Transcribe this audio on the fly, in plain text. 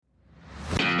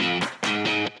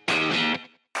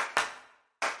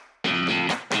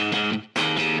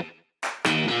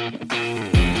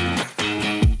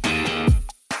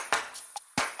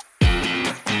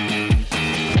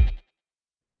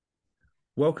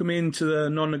Welcome into the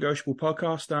Non-Negotiable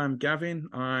Podcast. I'm Gavin.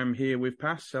 I'm here with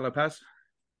Paz. Hello, Paz.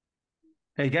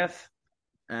 Hey, Gav.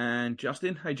 And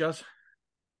Justin. Hey, Juz.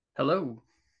 Hello.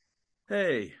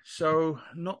 Hey, so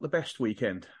not the best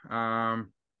weekend. Our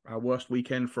worst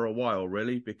weekend for a while,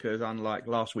 really, because unlike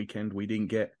last weekend, we didn't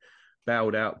get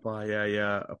bailed out by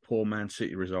a poor Man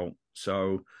City result.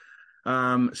 So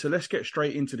let's get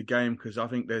straight into the game because I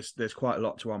think there's quite a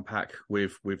lot to unpack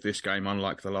with this game,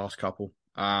 unlike the last couple.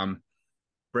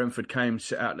 Brentford came,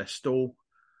 set out their stall,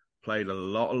 played a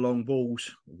lot of long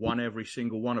balls, won every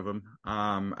single one of them,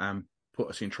 and put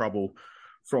us in trouble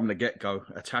from the get-go.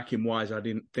 Attacking wise, I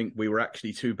didn't think we were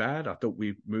actually too bad. I thought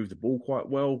we moved the ball quite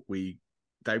well.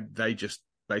 They just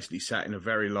basically sat in a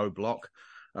very low block,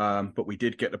 but we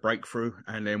did get the breakthrough,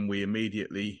 and then we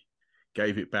immediately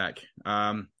gave it back.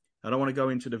 I don't want to go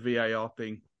into the VAR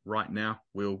thing right now.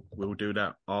 We'll do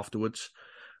that afterwards.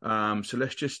 So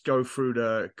let's just go through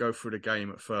the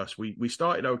game at first. We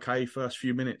started okay first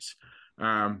few minutes,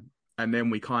 and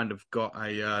then we kind of got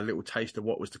a little taste of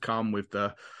what was to come with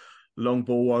the long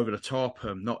ball over the top,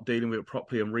 not dealing with it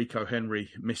properly, and Rico Henry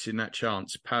missing that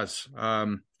chance. Paz,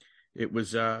 it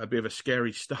was a bit of a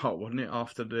scary start, wasn't it?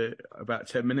 After about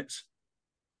 10 minutes.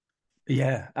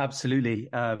 Yeah, absolutely.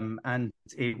 And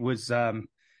it was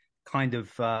kind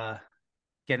of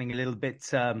getting a little bit,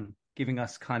 giving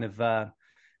us kind of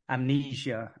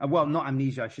amnesia. Well, not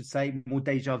amnesia, I should say, more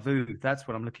deja vu. That's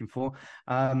what I'm looking for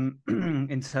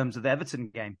in terms of the Everton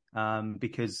game.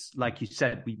 Because, like you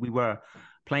said, we were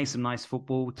playing some nice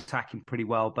football, attacking pretty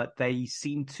well, but they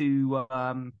seemed to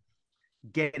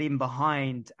get in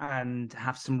behind and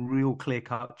have some real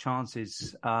clear-cut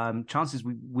chances,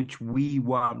 which we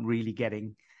weren't really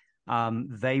getting.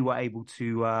 They were able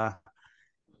to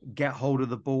get hold of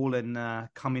the ball and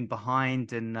come in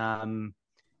behind and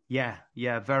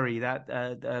very that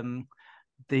and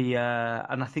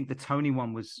I think the Tony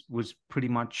one was pretty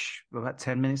much about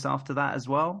 10 minutes after that as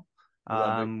well.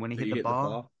 When he hit the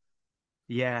bar.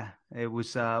 Yeah, it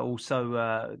was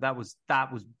also that was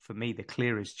for me the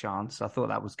clearest chance. I thought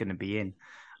that was going to be in.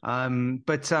 It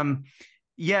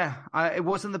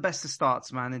wasn't the best of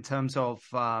starts, man, in terms of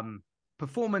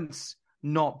performance.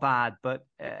 Not bad, but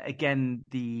again,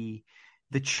 the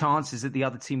chances that the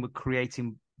other team were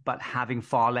creating but having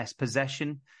far less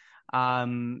possession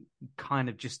kind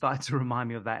of just started to remind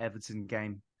me of that Everton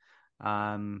game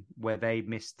where they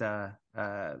missed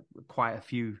quite a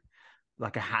few,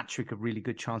 like a hat trick of really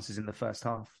good chances in the first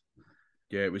half.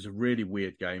 Yeah, it was a really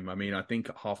weird game. I mean, I think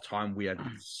at half time we had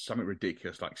something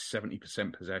ridiculous, like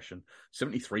 70% possession,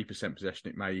 73% possession,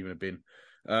 it may even have been.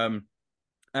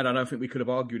 And I don't think we could have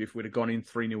argued if we'd have gone in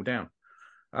 3-0 down.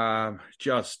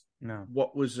 No.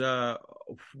 What was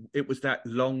it was that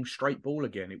long straight ball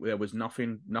again. There was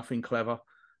nothing clever,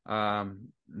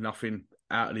 nothing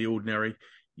out of the ordinary.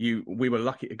 We were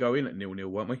lucky to go in at 0-0,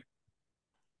 weren't we?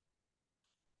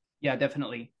 Yeah,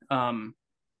 definitely.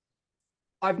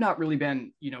 I've not really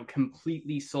been,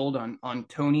 completely sold on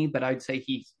Tony, but I'd say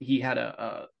he had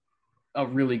a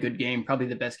really good game, probably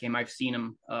the best game I've seen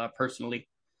him personally.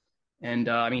 And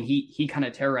I mean, he kind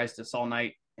of terrorized us all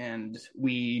night, and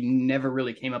we never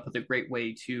really came up with a great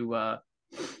way to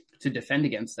defend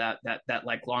against that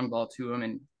like long ball to him.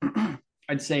 And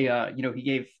I'd say he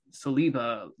gave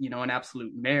Saliba an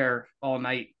absolute mare all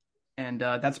night, and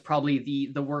that's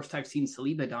probably the worst I've seen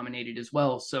Saliba dominated as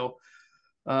well. So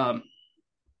we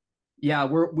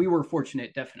were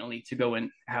fortunate definitely to go in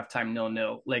halftime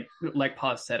 0-0. Like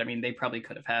Paz said, I mean, they probably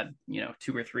could have had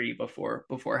 2 or 3 before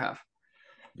half.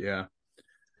 Yeah.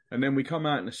 And then we come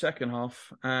out in the second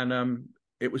half and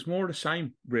it was more of the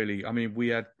same, really. I mean, we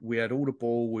had all the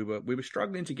ball. We were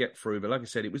struggling to get through, but like I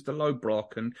said, it was the low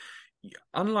block. And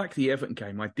unlike the Everton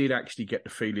game, I did actually get the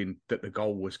feeling that the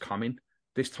goal was coming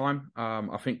this time.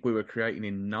 I think we were creating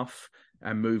enough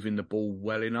and moving the ball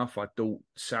well enough. I thought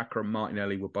Saka and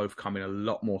Martinelli were both coming a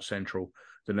lot more central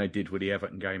than they did with the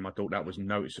Everton game. I thought that was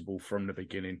noticeable from the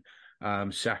beginning.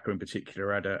 Saka in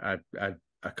particular had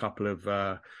a couple of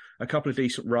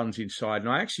decent runs inside, and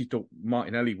I actually thought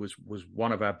Martinelli was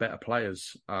one of our better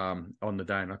players on the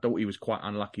day, and I thought he was quite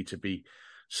unlucky to be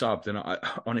subbed. And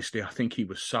honestly, I think he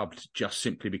was subbed just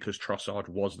simply because Trossard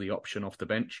was the option off the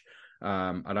bench.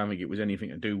 I don't think it was anything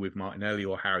to do with Martinelli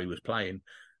or how he was playing.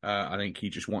 I think he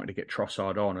just wanted to get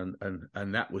Trossard on,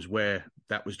 and that was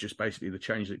just basically the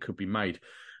change that could be made.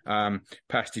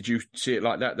 Pass, did you see it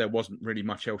like that? There wasn't really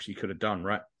much else he could have done,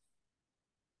 right?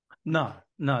 No,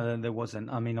 there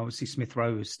wasn't. I mean, obviously Smith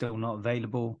Rowe is still not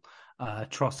available.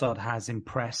 Trossard has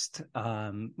impressed.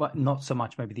 But not so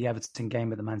much maybe the Everton game,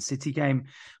 but the Man City game.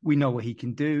 We know what he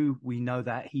can do. We know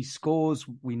that he scores.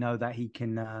 We know that he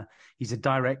can. He's a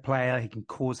direct player. He can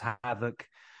cause havoc.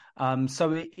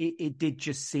 So it did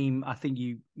just seem. I think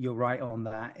you're right on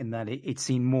that. In that it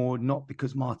seemed more not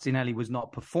because Martinelli was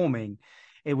not performing.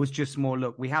 It was just more.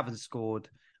 Look, we haven't scored.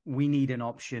 We need an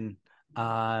option.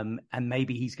 And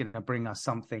maybe he's going to bring us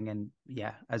something. And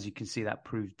yeah, as you can see, that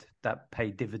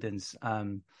paid dividends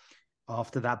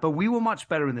after that. But we were much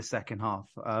better in the second half.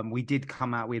 We did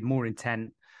come out, we had more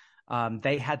intent.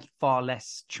 They had far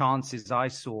less chances, I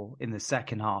saw, in the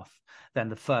second half than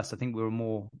the first. I think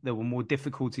there were more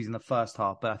difficulties in the first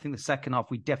half. But I think the second half,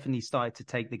 we definitely started to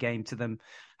take the game to them,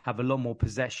 have a lot more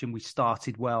possession. We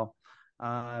started well.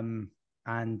 It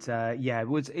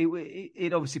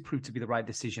obviously proved to be the right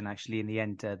decision, actually, in the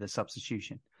end, the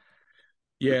substitution.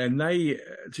 Yeah, and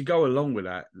to go along with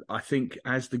that, I think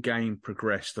as the game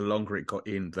progressed, the longer it got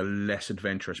in, the less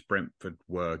adventurous Brentford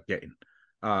were getting.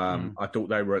 I thought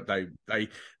they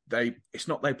it's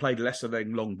not they played lesser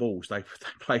than long balls, they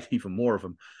played even more of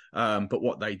them. But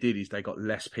what they did is they got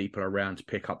less people around to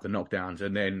pick up the knockdowns.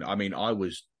 And then, I mean, I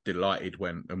was delighted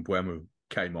when Mbeumo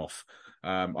came off.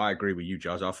 I agree with you,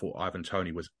 Jazz. I thought Ivan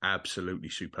Toney was absolutely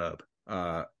superb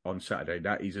on Saturday.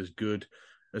 That is as good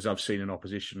as I've seen an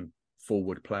opposition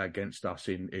forward play against us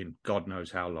in God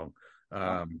knows how long.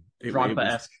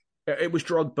 Drogba-esque. It was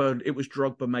Drogba. It was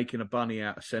Drogba making a bunny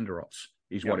out of Senderos,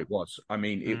 is what it was. I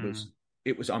mean,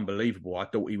 it was unbelievable. I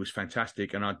thought he was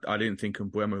fantastic, and I didn't think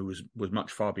Mbeumo was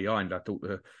much far behind. I thought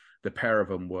the pair of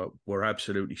them were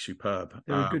absolutely superb.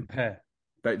 They're a good pair.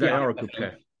 They are a good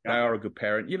pair. They are a good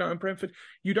pair. And, in Brentford,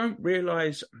 you don't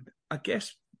realise, I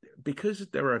guess, because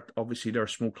they're a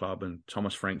small club and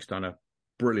Thomas Frank's done a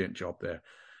brilliant job there.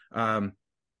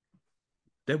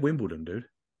 They're Wimbledon, dude.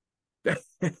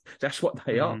 That's what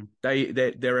they are.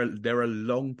 They're a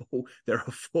long ball. They're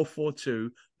a 4-4-2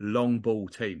 long ball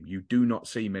team. You do not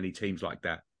see many teams like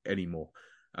that anymore.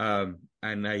 And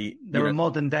they're a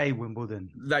modern day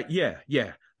Wimbledon. Yeah.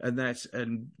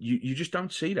 And you just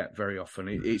don't see that very often.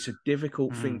 It's a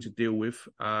difficult thing to deal with.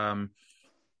 Well,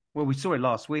 we saw it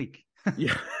last week.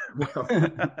 Yeah, well,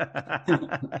 in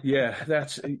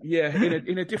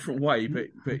a different way, but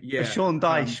yeah, a Sean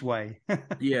Dyche way.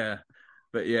 Yeah.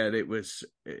 But yeah, it was.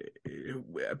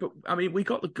 But I mean, we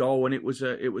got the goal, and it was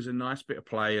a nice bit of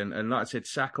play, and like I said,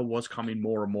 Saka was coming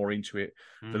more and more into it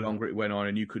the longer it went on,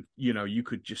 and you could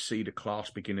just see the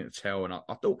class beginning to tell. And I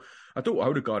thought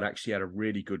Odegaard actually had a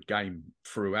really good game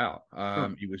throughout.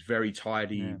 He was very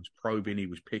tidy, he was probing, he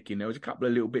was picking. There was a couple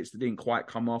of little bits that didn't quite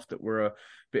come off that were a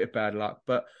bit of bad luck,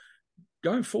 but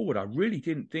going forward, I really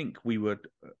didn't think we were.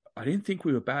 I didn't think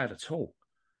we were bad at all.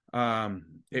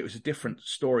 It was a different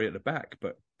story at the back,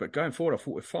 but going forward, I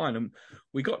thought we're fine, and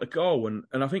we got the goal, and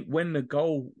I think when the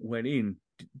goal went in,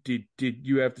 did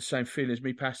you have the same feeling as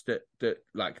me, past that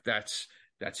like that's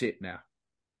it now?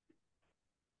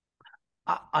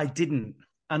 I didn't,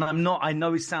 and I'm not. I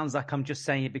know it sounds like I'm just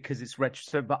saying it because it's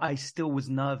retro, but I still was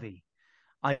nervy.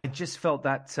 I just felt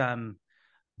that.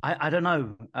 I don't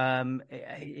know.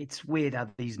 It's weird how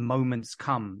these moments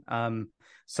come.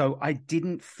 So I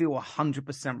didn't feel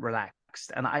 100%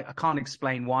 relaxed, and I can't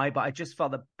explain why, but I just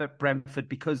felt that Brentford,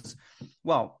 because,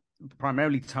 well,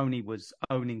 primarily Toney was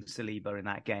owning Saliba in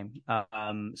that game.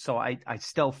 So I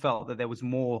still felt that there was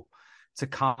more to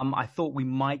come. I thought we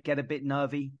might get a bit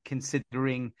nervy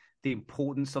considering the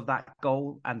importance of that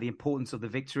goal and the importance of the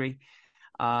victory.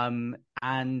 I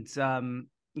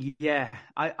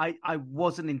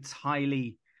wasn't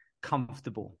entirely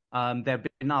comfortable. There have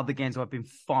been other games where I've been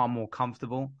far more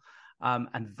comfortable,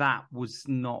 and that was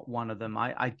not one of them.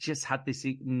 I just had this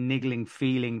niggling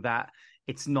feeling that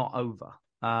it's not over.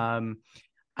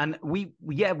 And we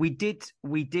did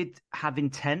have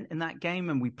intent in that game,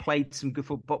 and we played some good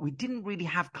football, but we didn't really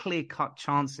have clear-cut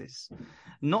chances.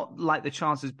 Not like the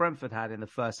chances Brentford had in the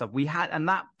first half. We had, and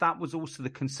that was also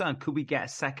the concern. Could we get a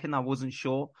second? I wasn't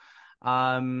sure. So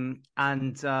I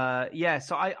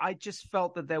just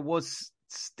felt that there was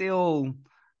still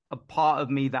a part of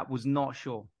me that was not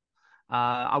sure.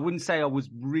 I wouldn't say I was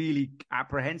really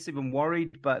apprehensive and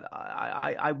worried, but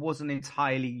I wasn't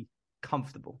entirely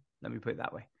comfortable. Let me put it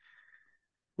that way.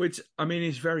 Which, I mean,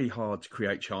 it's very hard to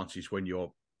create chances when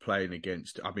you're playing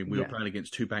against. I mean, we were playing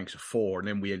against two banks of four, and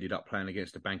then we ended up playing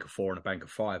against a bank of four and a bank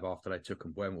of five after they took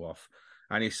Mbeumo off.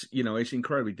 And it's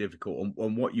incredibly difficult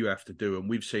on what you have to do. And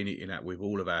we've seen it in that with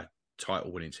all of our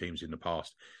title winning teams in the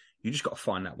past. You just got to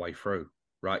find that way through,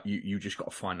 right? You just got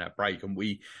to find that break. And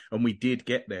we did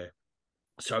get there.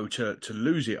 So to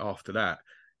lose it after that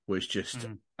was just,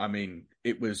 I mean,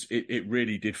 it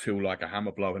really did feel like a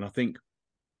hammer blow. And I think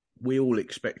we all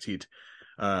expected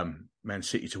Man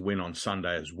City to win on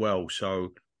Sunday as well.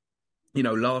 So,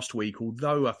 last week,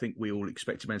 although I think we all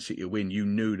expected Man City to win, you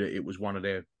knew that it was one of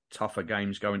their tougher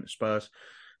games going to Spurs.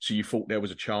 So you thought there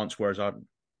was a chance, whereas I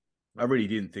really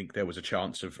didn't think there was a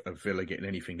chance of Villa getting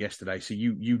anything yesterday. So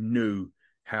you knew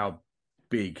how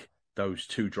big those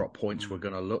 2 drop points were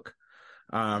going to look.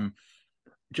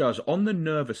 Juz, on the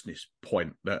nervousness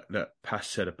point that Pass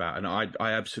said about, and I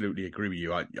absolutely agree with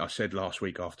you. I said last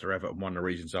week after Everton, one of the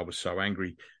reasons I was so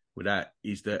angry with that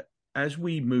is that as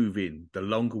we move in, the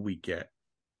longer we get,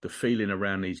 the feeling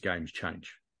around these games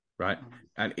change, right?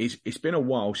 And it's been a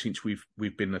while since we've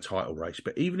been in the title race,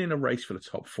 but even in a race for the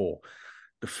top 4,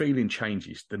 the feeling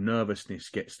changes. The nervousness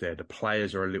gets there. The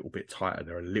players are a little bit tighter.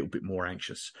 They're a little bit more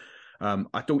anxious.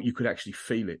 I thought you could actually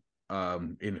feel it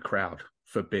in the crowd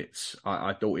for bits.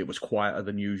 I thought it was quieter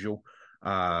than usual.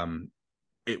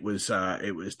 It was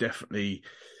definitely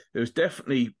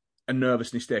a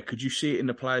nervousness there. Could you see it in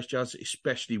the players, Judge,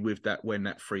 especially with that when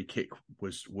that free kick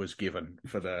was given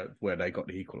for where they got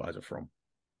the equaliser from?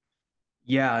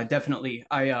 Yeah, definitely.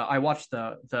 I watched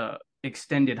the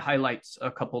extended highlights a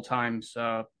couple times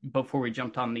before we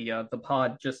jumped on the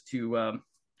pod just to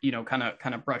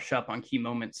kind of brush up on key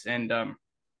moments. And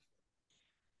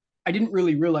I didn't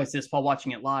really realize this while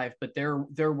watching it live, but there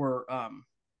were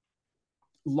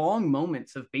long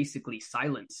moments of basically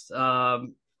silence.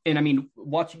 And I mean,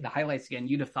 watching the highlights again,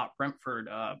 you'd have thought Brentford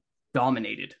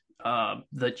dominated.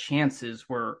 The chances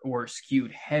were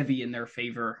skewed heavy in their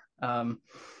favor.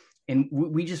 And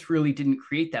we just really didn't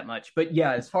create that much. But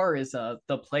yeah, as far as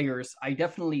the players, I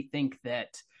definitely think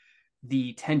that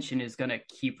the tension is going to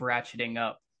keep ratcheting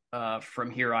up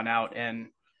from here on out. And,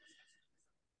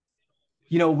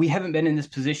 we haven't been in this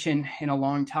position in a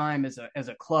long time as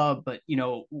a club, but,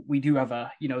 we do have the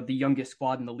youngest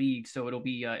squad in the league. So it'll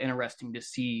be interesting to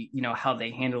see, how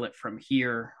they handle it from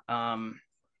here.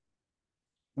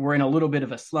 We're in a little bit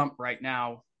of a slump right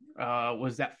now.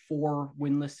 Was that 4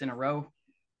 winless in a row?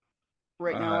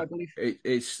 Right now, I believe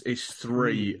it's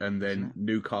 3, and then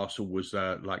Newcastle was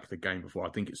like the game before.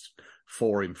 I think it's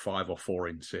 4 in 5 or 4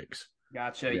 in 6.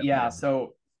 Gotcha. Yeah.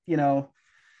 So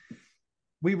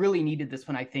we really needed this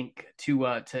one, I think,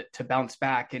 to bounce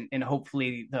back, and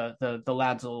hopefully the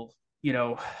lads will,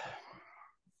 the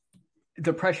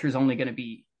pressure is only going to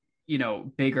be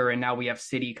bigger, and now we have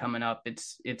City coming up.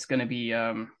 It's going to be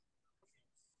a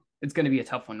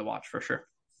tough one to watch for sure.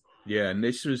 Yeah, and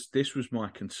this was my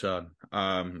concern,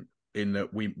 in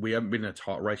that we haven't been in a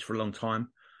title race for a long time,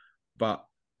 but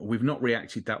we've not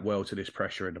reacted that well to this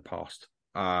pressure in the past.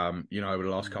 Over the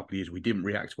last couple of years, we didn't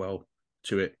react well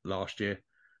to it last year.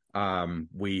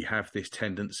 We have this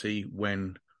tendency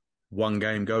when one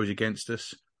game goes against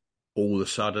us, all of a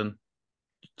sudden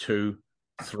 2,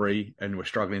 3, and we're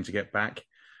struggling to get back.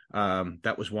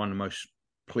 That was one of the most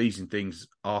pleasing things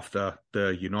after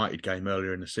the United game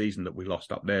earlier in the season that we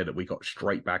lost up there, that we got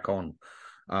straight back on.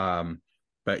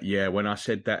 But yeah, when I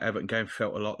said that Everton game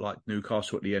felt a lot like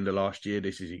Newcastle at the end of last year,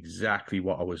 this is exactly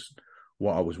what I was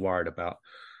worried about.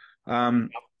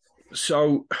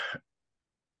 So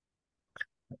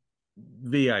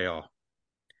VAR,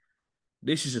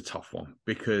 this is a tough one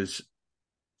because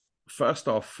first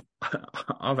off,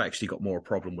 I've actually got more a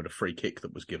problem with a free kick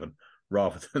that was given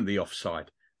rather than the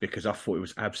offside, because I thought it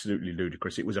was absolutely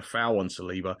ludicrous. It was a foul on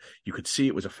Saliba. You could see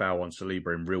it was a foul on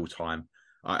Saliba in real time.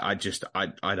 I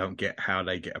don't get how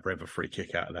they get a brother free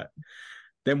kick out of that.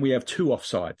 Then we have 2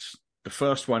 offsides. The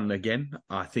first one, again,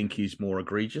 I think is more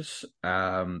egregious.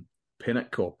 Pinnock.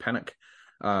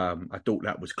 I thought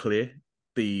that was clear.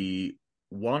 The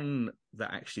one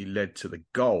that actually led to the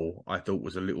goal, I thought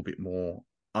was a little bit more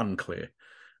unclear.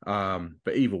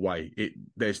 But either way,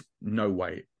 there's no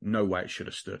way it should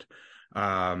have stood.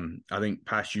 I think,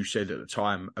 Pash, you said at the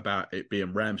time about it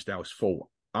being Ramsdale's fault.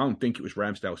 I don't think it was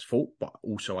Ramsdale's fault, but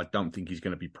also I don't think he's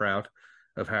going to be proud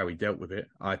of how he dealt with it.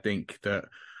 I think that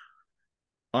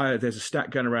there's a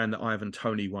stat going around that Ivan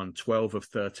Toney won 12 of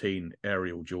 13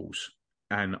 aerial duels,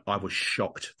 and I was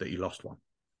shocked that he lost one.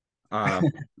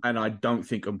 And I don't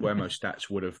think Mbeumo's stats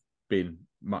would have been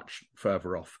much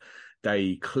further off.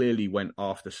 They clearly went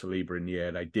after Saliba in the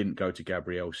air. They didn't go to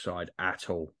Gabriel's side at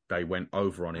all. They went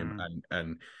over on him,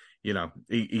 and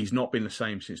he's not been the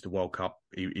same since the World Cup.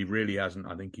 He really hasn't.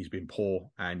 I think he's been poor.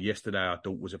 And yesterday I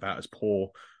thought was about as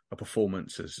poor a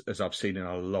performance as I've seen in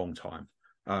a long time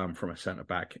from a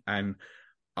centre-back. And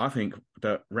I think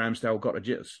that Ramsdale got a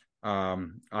jitters.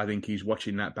 I think he's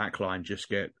watching that back line just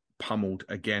get pummeled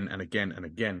again and again and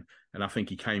again. And I think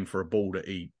he came for a ball that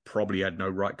he probably had no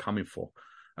right coming for.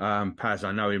 Paz,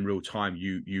 I know in real time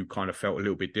you kind of felt a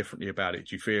little bit differently about it.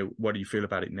 What do you feel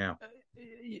about it now?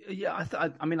 Yeah,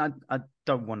 I mean, I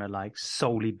don't want to like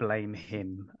solely blame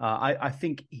him. I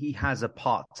think he has a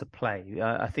part to play.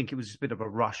 I think it was a bit of a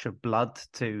rush of blood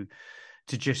to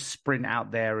just sprint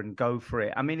out there and go for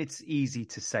it. I mean, it's easy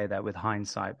to say that with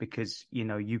hindsight because, you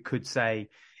know, you could say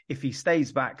if he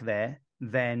stays back there,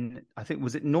 then I think,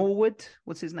 was it Norwood?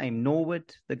 What's his name?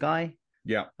 Norwood, the guy?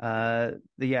 Yeah.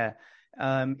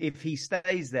 If he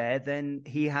stays there, then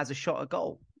he has a shot at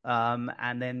goal.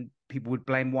 And then people would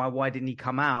blame why didn't he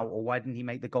come out or why didn't he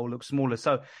make the goal look smaller?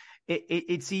 So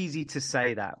it's easy to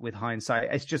say that with hindsight.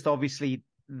 It's just obviously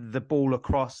the ball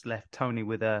across left Tony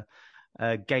with a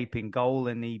gaping goal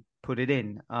and he put it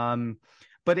in.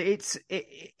 But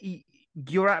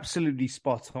you're absolutely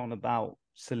spot on about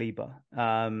Saliba.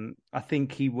 I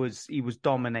think he was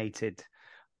dominated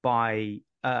by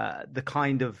the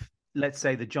kind of, let's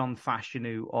say, the John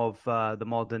Fashanu of the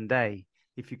modern day.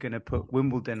 If you're going to put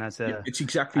Wimbledon as it's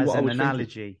exactly what I was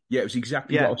analogy. Thinking. Yeah, it was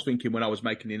exactly what I was thinking when I was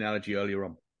making the analogy earlier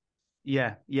on.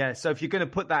 Yeah. So if you're going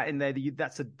to put that in there,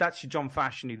 that's your John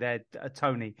Fashanu there,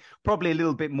 Tony. Probably a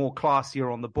little bit more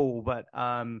classier on the ball, but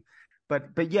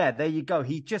yeah, there you go.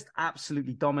 He just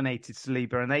absolutely dominated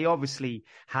Saliba, and they obviously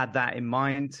had that in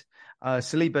mind.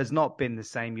 Saliba has not been the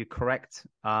same. You're correct.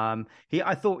 I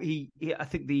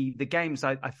think the games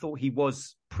I thought he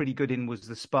was pretty good in was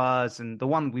the Spurs, and the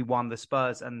one we won, the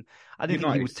Spurs, and I didn't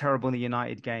think he was terrible in the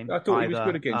United game. I thought he was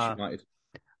good against United.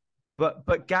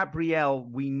 But Gabriel,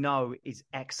 we know, is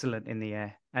excellent in the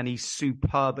air, and he's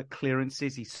superb at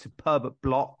clearances. He's superb at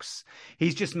blocks.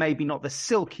 He's just maybe not the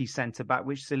silky centre back,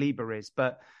 which Saliba is,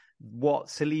 but what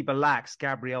Saliba lacks,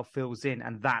 Gabriel fills in,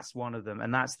 and that's one of them.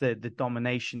 And that's the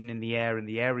domination in the air and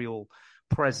the aerial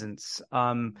presence.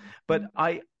 But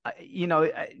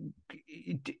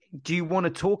do you want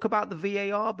to talk about the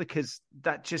VAR? Because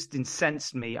that just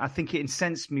incensed me. I think it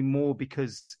incensed me more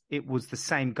because it was the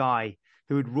same guy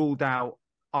who had ruled out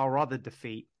our other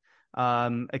defeat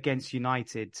against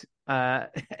United.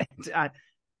 And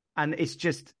it's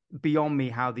just beyond me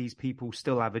how these people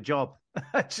still have a job.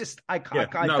 I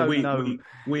don't know.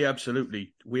 We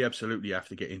absolutely have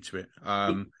to get into it.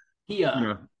 He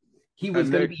was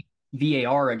going to be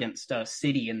VAR against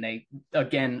City, and they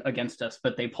again against us,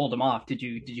 but they pulled him off. Did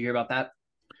you hear about that?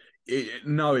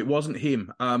 No, it wasn't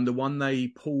him. The one they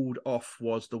pulled off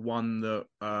was the one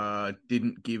that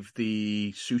didn't give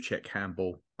the Souček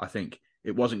handball. I think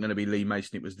it wasn't going to be Lee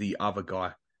Mason. It was the other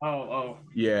guy. Oh.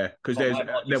 Yeah, because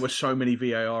there were so many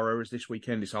VAR errors this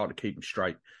weekend. It's hard to keep them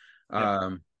straight.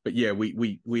 But yeah,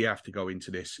 we have to go into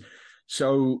this.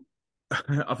 So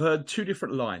I've heard two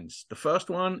different lines. The first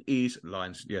one is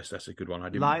lines. Yes, that's a good one. I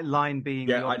didn't line being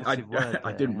the operative word.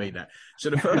 I didn't mean that. So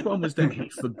the first one was that he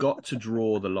forgot to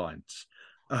draw the lines.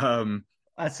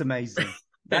 That's amazing.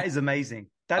 That is amazing.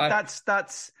 That's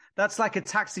like a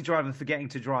taxi driver forgetting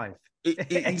to drive.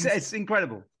 It's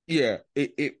incredible. Yeah,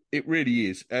 it really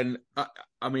is. And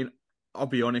I mean, I'll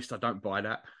be honest, I don't buy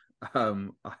that. I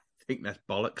think that's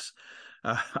bollocks.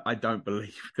 I don't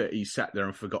believe that he sat there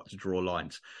and forgot to draw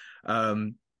lines.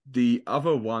 The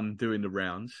other one doing the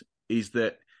rounds is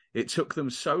that it took them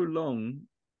so long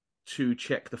to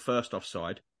check the first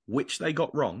offside, which they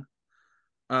got wrong.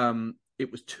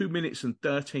 It was 2 minutes and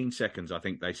 13 seconds, I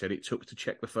think they said it took to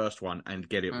check the first one and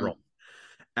get it wrong.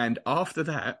 And after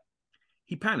that,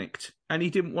 he panicked and he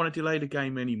didn't want to delay the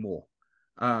game anymore.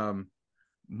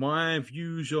 My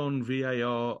views on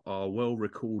VAR are well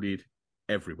recorded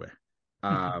everywhere.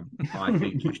 I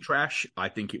think it's trash. I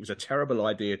think it was a terrible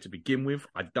idea to begin with.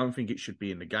 I don't think it should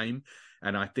be in the game.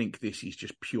 And I think this is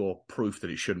just pure proof that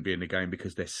it shouldn't be in the game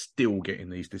because they're still getting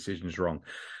these decisions wrong.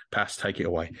 Pass, take it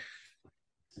away.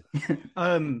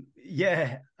 And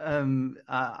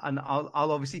I'll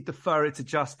obviously defer it to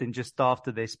Justin just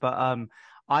after this, but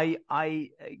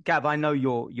Gav, I know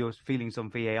your feelings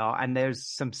on VAR, and there's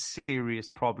some serious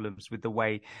problems with the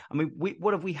way. I mean,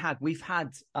 what have we had? We've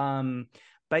had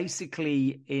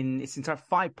basically in its entire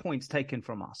 5 points taken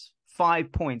from us.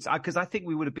 5 points, because I think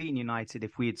we would have beaten United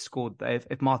if we had scored.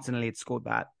 If Martinelli had scored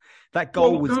that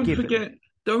goal was given.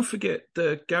 Don't forget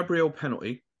the Gabriel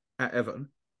penalty at Everton,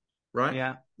 right?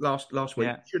 Yeah. Last week,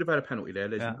 should have had a penalty there.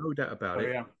 There's no doubt about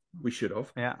it. Yeah. We should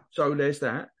have. Yeah. So there's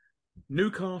that.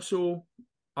 Newcastle,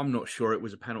 I'm not sure it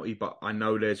was a penalty, but I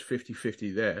know there's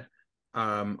 50-50 there.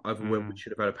 Over when we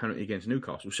should have had a penalty against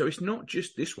Newcastle. So it's not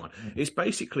just this one. It's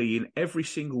basically in every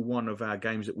single one of our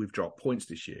games that we've dropped points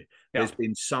this year. Yeah. There's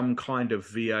been some kind of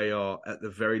VAR at the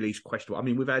very least questionable. I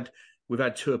mean, we've had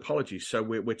 2 apologies, so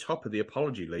we're top of the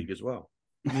apology league as well.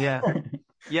 Yeah,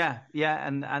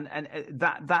 and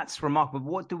that's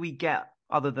remarkable. What do we get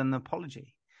other than an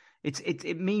apology.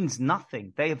 It means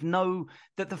nothing. They have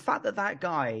the fact that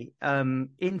guy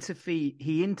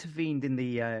intervened in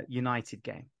the United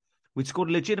game, which scored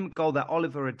a legitimate goal that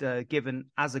Oliver had given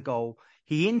as a goal.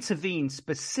 He intervened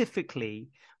specifically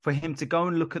for him to go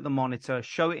and look at the monitor,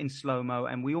 show it in slow-mo,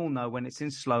 and we all know when it's in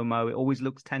slow-mo, it always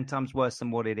looks 10 times worse than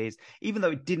what it is, even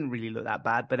though it didn't really look that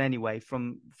bad. But anyway,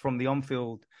 from the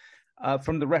on-field,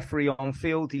 from the referee on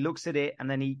field, he looks at it and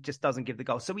then he just doesn't give the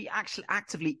goal. So he actually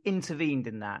actively intervened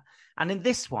in that. And in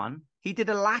this one, he did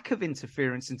a lack of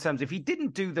interference in terms of, if he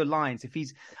didn't do the lines,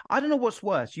 I don't know what's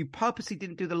worse. You purposely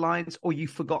didn't do the lines or you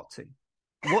forgot to.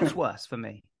 What's worse for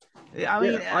me? I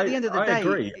mean, at the end of the day, I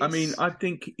agree. I mean, I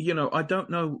think, I don't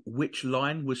know which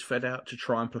line was fed out to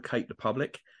try and placate the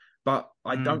public, but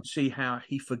I don't see how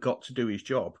he forgot to do his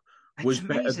job was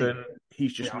better than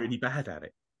he's just really bad at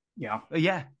it. Yeah.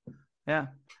 Yeah.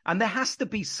 And there has to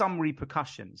be some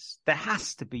repercussions. There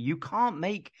has to be. You can't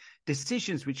make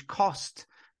decisions which cost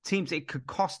teams. It could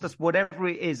cost us whatever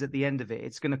it is at the end of it.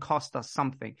 It's going to cost us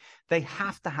something. They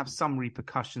have to have some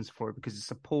repercussions for it because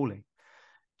it's appalling.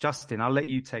 Justin, I'll let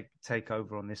you take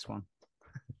over on this one.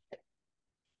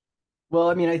 Well,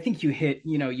 I mean, I think you hit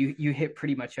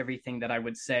pretty much everything that I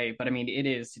would say, but I mean,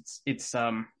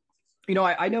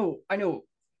 I know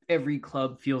every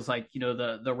club feels like,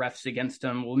 the refs against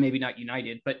them, well, maybe not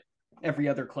United, but every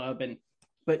other club.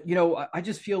 But I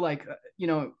just feel like,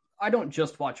 I don't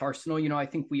just watch Arsenal. I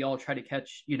think we all try to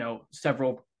catch,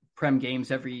 several Prem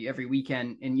games every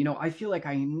weekend. And, I feel like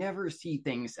I never see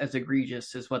things as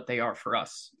egregious as what they are for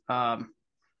us.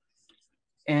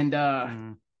 It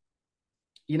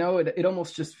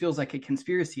almost just feels like a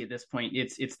conspiracy at this point.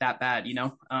 It's that bad,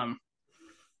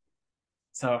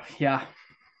 So, yeah.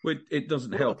 Well, it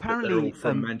doesn't help apparently, that they're all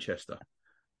from Manchester.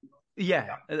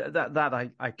 Yeah,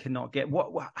 that I cannot get.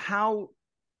 How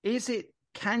is it?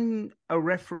 Can a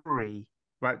referee,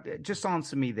 right? Just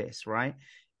answer me this, right?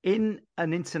 In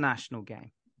an international game,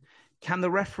 can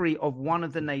the referee of one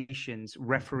of the nations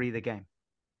referee the game?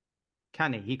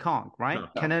 Can he? He can't, right? No.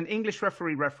 Can an English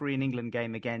referee an England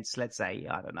game against, let's say,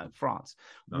 I don't know, France?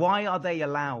 No. Why are they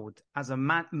allowed as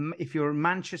if you're a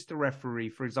Manchester referee,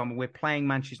 for example, we're playing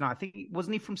Manchester United, I think,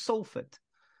 wasn't he from Salford?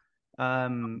 They're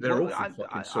all from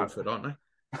fucking Salford, aren't they?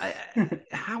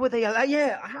 How are they?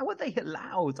 How are they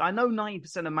allowed? I know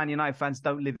 90% of Man United fans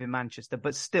don't live in Manchester,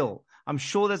 but still, I'm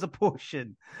sure there's a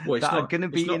portion that are going to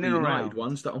be in and around.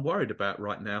 Ones that I'm worried about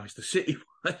right now is the City.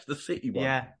 It's the City one.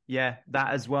 Yeah,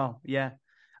 that as well. Yeah,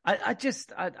 I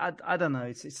don't know.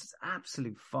 It's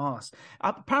absolute farce.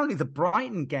 Apparently, the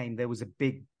Brighton game there was a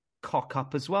big cock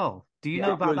up as well. Do you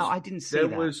know about that? I didn't see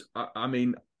that. I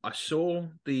mean, I saw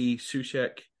the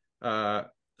Souček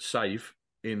save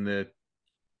in the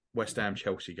West Ham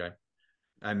Chelsea game,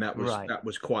 and that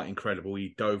was quite incredible.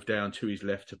 He dove down to his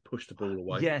left to push the ball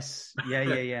away. Yes,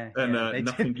 yeah. And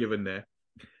nothing given there.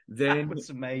 Then that was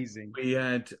amazing. We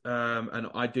had, and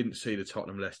I didn't see the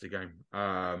Tottenham Leicester game,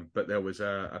 but there was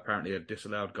apparently a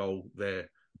disallowed goal there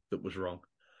that was wrong.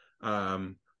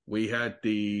 We had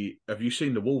have you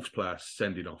seen the Wolves player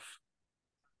sending off?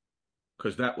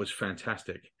 Because that was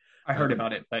fantastic. I heard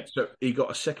about it. But... So he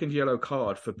got a second yellow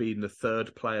card for being the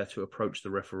third player to approach the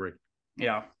referee.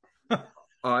 Yeah.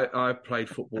 I played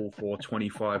football for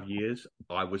 25 years.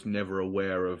 I was never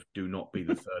aware of do not be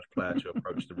the third player to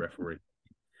approach the referee.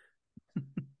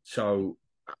 So,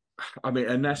 I mean,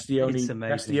 and that's the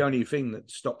only thing that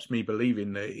stops me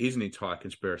believing there is an entire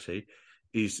conspiracy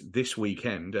is this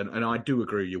weekend. And I do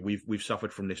agree with you. We've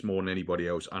suffered from this more than anybody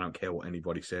else. I don't care what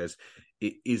anybody says.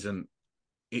 It isn't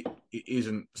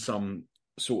some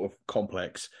sort of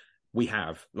complex. We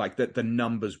have the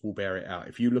numbers will bear it out.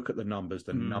 If you look at the numbers,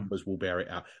 numbers will bear it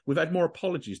out. We've had more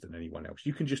apologies than anyone else.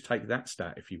 You can just take that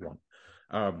stat if you want.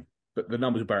 But the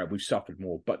numbers will bear it out. We've suffered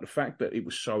more. But the fact that it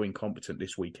was so incompetent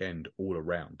this weekend all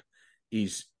around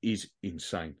is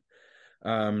insane.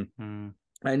 And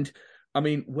I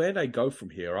mean, where they go from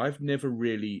here, I've never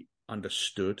really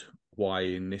understood why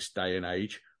in this day and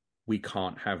age we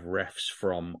can't have refs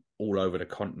from all over the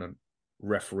continent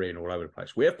refereeing all over the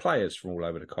place. We have players from all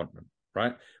over the continent,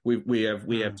 right? We have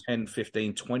 10,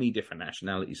 15, 20 different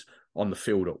nationalities on the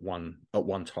field at one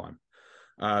time.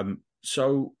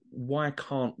 So why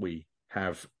can't we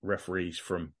have referees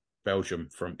from Belgium,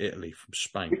 from Italy, from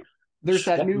Spain? There's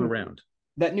that new one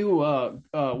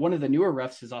of the newer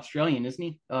refs is Australian, isn't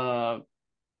he?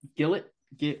 Gillett.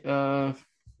 Well,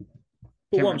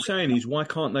 what I'm saying is, why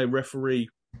can't they referee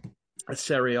a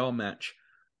Serie A match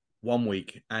one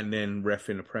week and then ref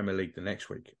in the Premier League the next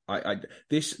week?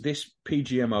 This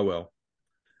PGMOL,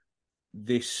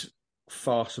 this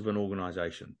farce of an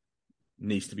organisation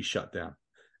needs to be shut down.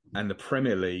 And the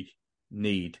Premier League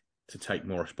need to take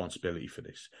more responsibility for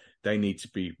this. They need to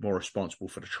be more responsible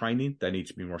for the training. They need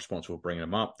to be more responsible for bringing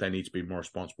them up. They need to be more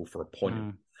responsible for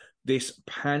appointing. This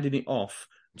handing it off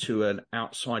to an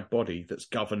outside body that's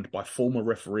governed by former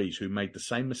referees who made the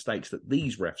same mistakes that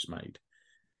these refs made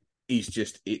is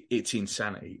just it's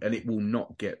insanity, and it will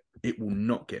not get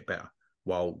better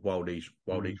while these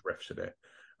refs are there.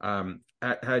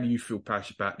 How do you feel,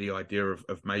 Pash, about the idea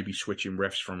of maybe switching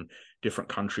refs from different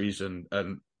countries? And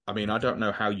I mean, I don't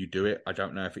know how you do it. I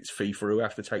don't know if it's FIFA who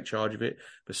have to take charge of it,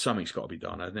 but something's got to be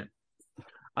done, hasn't it?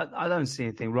 I don't see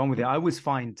anything wrong with it. I always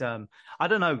find, I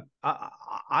don't know,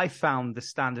 I found the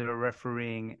standard of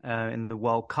refereeing in the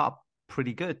World Cup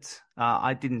pretty good.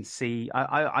 I didn't see,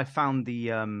 I found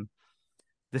the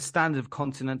standard of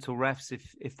continental refs,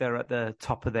 if they're at the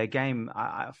top of their game,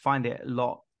 I find it a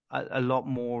lot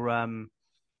more.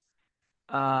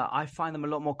 I find them a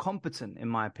lot more competent, in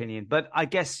my opinion. But I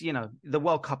guess the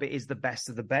World Cup, it is the best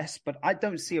of the best. But I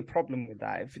don't see a problem with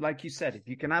that. If, like you said, if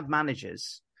you can have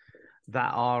managers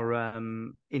that are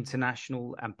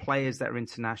international and players that are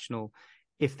international,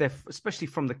 if they're especially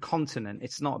from the continent,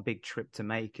 it's not a big trip to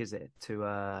make, is it, to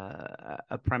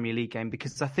a Premier League game?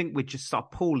 Because I think our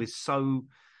pool is so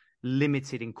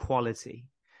limited in quality.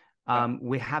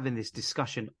 We're having this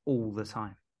discussion all the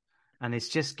time, and it's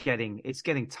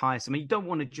getting tiresome. I mean, you don't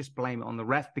want to just blame it on the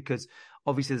ref, because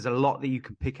obviously there's a lot that you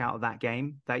can pick out of that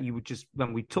game that you would just,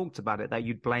 when we talked about it, that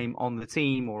you'd blame on the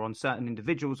team or on certain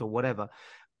individuals or whatever.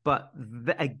 But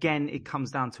again, it comes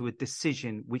down to a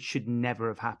decision which should never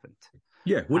have happened.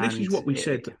 Yeah, well, this is what we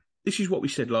said. This is what we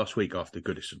said last week after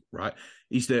Goodison, right?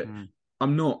 Is that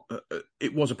I'm not.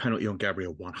 It was a penalty on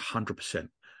Gabriel, 100%.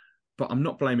 But I'm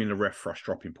not blaming the ref for us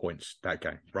dropping points that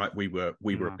game, right? We were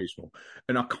abysmal,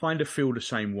 and I kind of feel the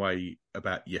same way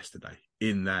about yesterday,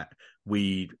 in that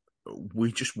we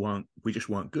just weren't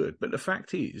good. But the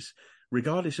fact is,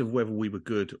 regardless of whether we were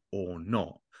good or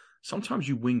not, sometimes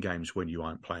you win games when you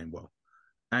aren't playing well,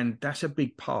 and that's a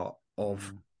big part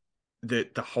of the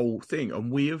whole thing.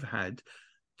 And we have had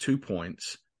 2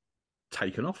 points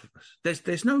taken off of us.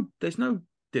 There's no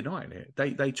denying it.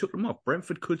 They took them off.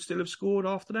 Brentford could still have scored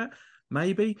after that,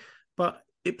 maybe, but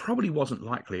it probably wasn't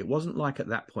likely. It wasn't like at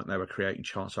that point they were creating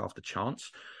chance after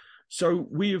chance. So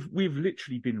we've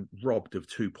literally been robbed of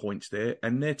 2 points there,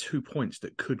 and they're 2 points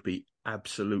that could be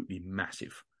absolutely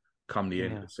massive come the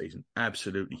end of the season.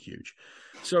 Absolutely huge.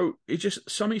 So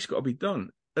something's got to be done.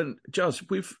 And Juz,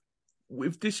 with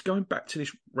this, going back to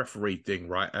this referee thing,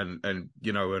 right? And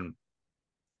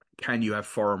can you have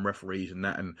foreign referees and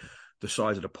that, and the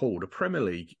size of the pool? The Premier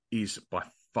League is by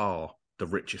far the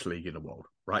richest league in the world,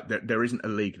 right? There isn't a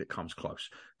league that comes close.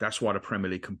 That's why the Premier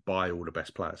League can buy all the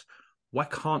best players. Why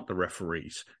can't the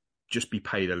referees just be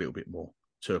paid a little bit more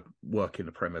to work in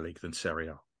the Premier League than Serie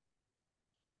A?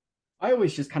 I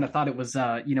always just kind of thought it was,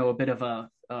 a bit of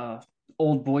a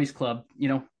old boys club,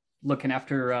 looking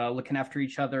after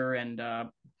each other. And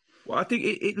well, I think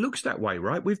it looks that way,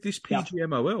 right? With this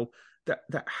PGMOL,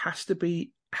 that has to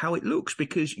be how it looks,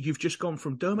 because you've just gone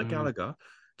from Dermot Gallagher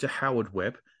to Howard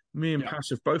Webb. Me and Pass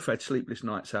have both had sleepless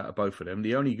nights out of both of them.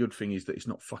 The only good thing is that it's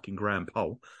not fucking Graham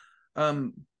Poll.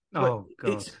 Oh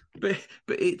God! But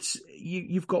it's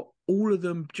you've got all of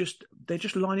them they're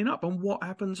just lining up. And what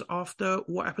happens after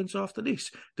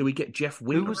this? Do we get Jeff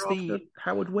Winter after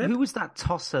Howard Webb? Who was that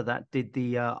tosser that did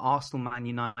the Arsenal Man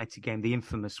United game, the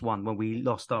infamous one when we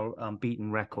lost our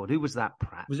unbeaten record? Who was that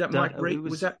prat? Was that Mike Reid?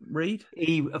 Was that Reid?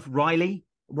 Riley?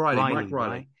 Mike Riley.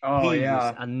 Right?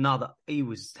 Oh, He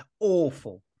was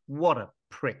awful. What a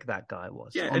prick that guy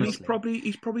was. Yeah, honestly. and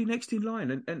he's probably next in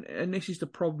line. And this is the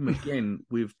problem again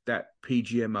with that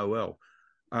PGMOL.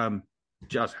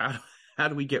 Just how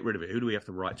do we get rid of it? Who do we have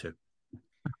to write to?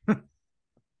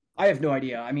 I have no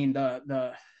idea. I mean,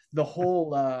 the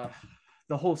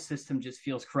whole system just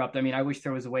feels corrupt. I mean, I wish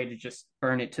there was a way to just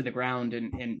burn it to the ground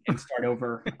and start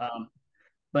over.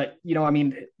 But I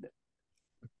mean,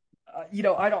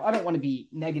 I don't want to be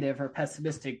negative or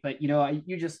pessimistic, but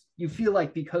you feel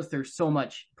like because there's so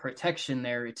much protection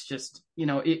there, it's just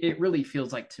it really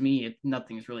feels like to me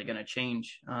nothing's really going to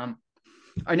change.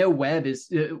 I know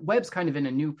Webb's kind of in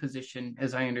a new position,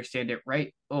 as I understand it,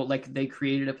 right? Oh, like they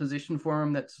created a position for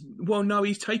him. Well, no,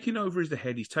 he's taking over as the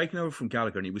head. He's taken over from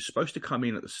Gallagher, and he was supposed to come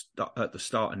in at the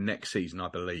start of next season, I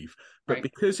believe. But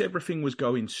because everything was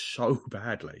going so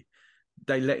badly,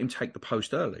 they let him take the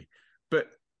post early. But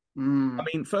I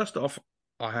mean, first off,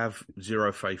 I have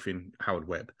zero faith in Howard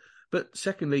Webb. But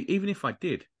secondly, even if I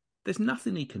did, there's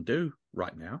nothing he can do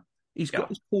right now. He's got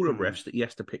his pool of refs that he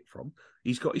has to pick from.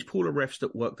 He's got his pool of refs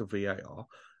that work the VAR.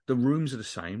 The rooms are the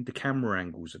same. The camera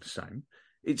angles are the same.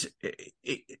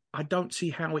 I don't see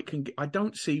how it can. I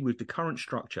don't see with the current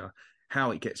structure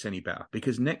how it gets any better,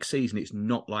 because next season it's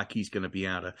not like he's going to be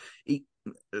able to.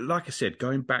 Like I said,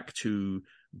 going back to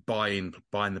buying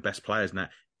the best players now,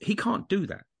 he can't do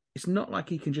that. It's not like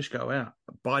he can just go out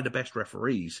buy the best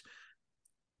referees,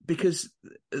 because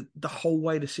the whole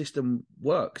way the system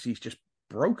works, he's just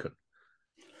broken.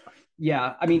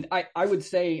 Yeah, I mean, I would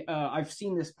say I've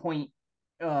seen this point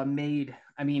made.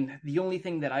 I mean, the only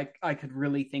thing that I could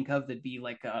really think of that'd be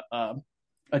like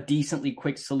a decently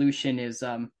quick solution is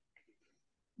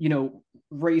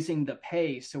raising the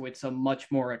pay so it's a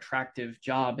much more attractive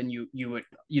job, and you would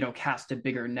cast a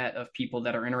bigger net of people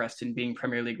that are interested in being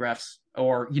Premier League refs,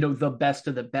 or the best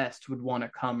of the best would want to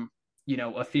come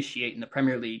officiate in the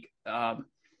Premier League.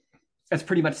 That's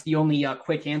pretty much the only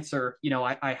quick answer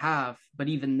I have. But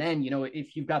even then,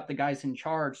 if you've got the guys in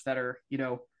charge that are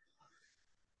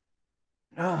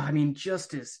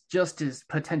just as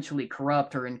potentially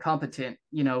corrupt or incompetent,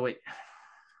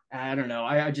 I don't know.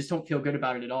 I just don't feel good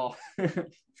about it at all.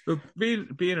 But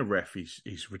being a ref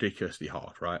is ridiculously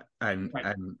hard, right? And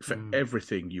for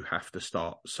everything you have to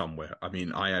start somewhere. I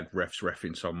mean, I had refs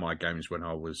reffing some of my games when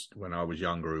I was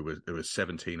younger. It was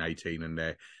 17, 18, and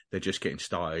they're just getting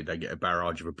started. They get a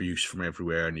barrage of abuse from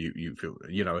everywhere, and you feel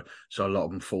so a lot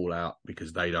of them fall out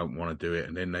because they don't want to do it,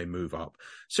 and then they move up.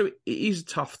 So it is a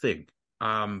tough thing.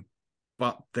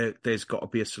 But there's got to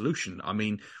be a solution. I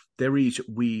mean,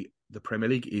 the Premier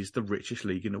League is the richest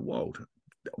league in the world.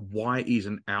 Why is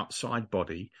an outside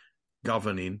body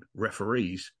governing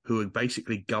referees who are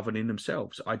basically governing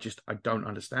themselves? I don't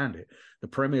understand it. The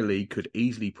Premier League could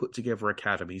easily put together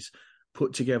academies,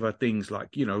 put together things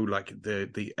like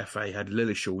the FA had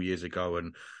Lilleshall years ago,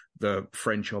 and the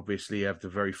French obviously have the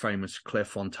very famous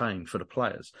Clairefontaine for the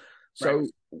players. So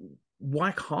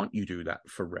why can't you do that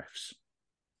for refs?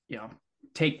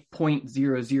 Take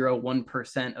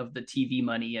 0.001% of the TV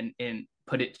money and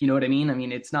put it, you know what I mean? I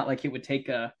mean, it's not like it would take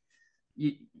out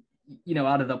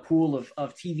of the pool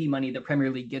of TV money the Premier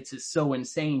League gets is so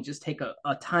insane. Just take a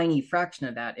tiny fraction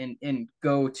of that and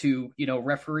go to,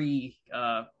 referee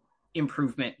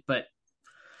improvement. But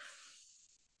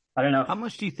I don't know. How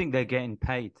much do you think they're getting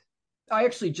paid? I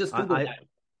actually just Googled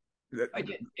that. I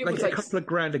did. It was like a couple of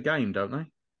grand a game, don't they?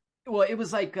 Well, it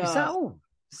was like is that all?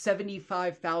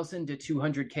 75,000 to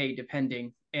 200K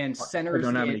depending, and centers. I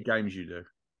don't know how many games you do.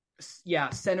 Yeah,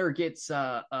 center gets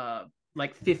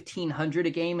like 1,500 a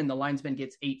game, and the linesman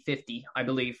gets 850, I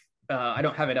believe. I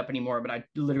don't have it up anymore, but I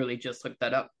literally just looked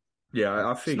that up. Yeah,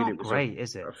 I figured it was great,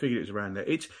 is it? I figured it was around there.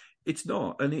 It's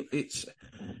not, and it's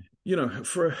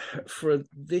for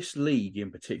this league in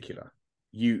particular,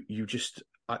 you just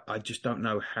I just don't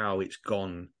know how it's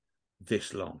gone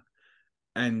this long,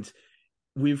 and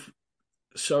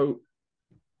So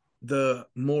the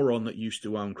moron that used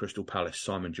to own Crystal Palace,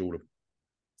 Simon Jordan,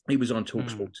 he was on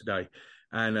TalkSport today,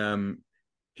 and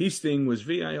his thing was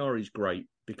VAR is great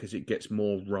because it gets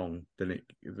more right than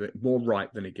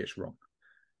it gets wrong.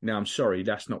 Now, I'm sorry,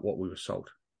 that's not what we were sold,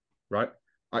 right?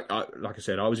 I like I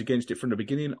said, I was against it from the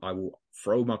beginning. I will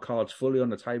throw my cards fully on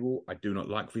the table. I do not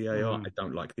like VAR. I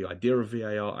don't like the idea of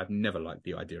VAR. I've never liked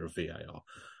the idea of VAR.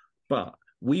 But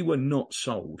we were not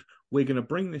sold. We're going to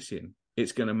bring this in.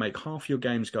 It's going to make half your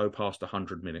games go past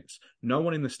 100 minutes. No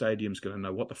one in the stadium's going to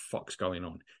know what the fuck's going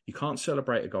on. You can't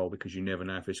celebrate a goal because you never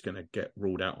know if it's going to get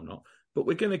ruled out or not. But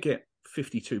we're going to get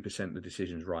 52% of the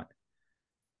decisions right.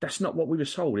 That's not what we were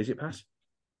sold, is it, Paz?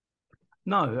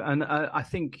 No, and I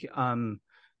think,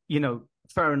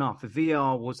 fair enough. If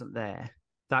VAR wasn't there,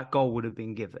 that goal would have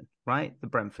been given, right? The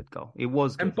Brentford goal. It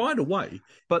was given. And by the way,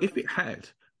 if it had,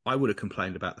 I would have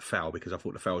complained about the foul because I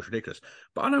thought the foul was ridiculous.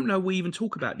 But I don't know we even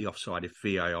talk about the offside if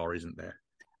VAR isn't there.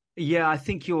 Yeah, I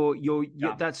think you're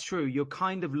that's true. You're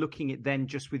kind of looking at then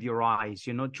just with your eyes.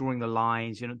 You're not drawing the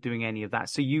lines. You're not doing any of that.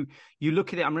 So you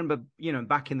look at it. I remember,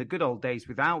 back in the good old days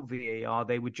without VAR,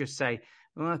 they would just say,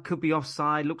 well, it could be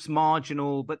offside, looks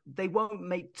marginal, but they won't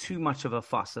make too much of a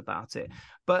fuss about it.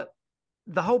 But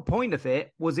the whole point of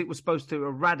it was supposed to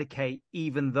eradicate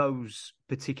even those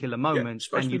particular moments,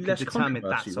 and you can determine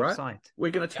that's right? offside.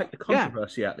 We're going to take the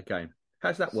controversy out of the game.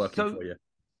 How's that working for you?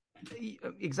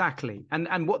 Exactly.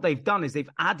 And what they've done is they've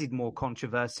added more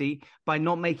controversy by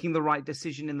not making the right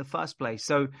decision in the first place.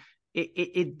 So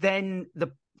it then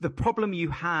the problem you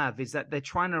have is that they're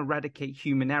trying to eradicate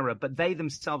human error, but they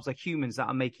themselves are humans that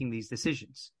are making these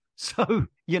decisions. So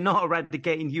you're not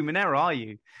eradicating human error, are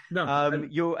you? No.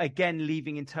 You're again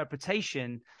leaving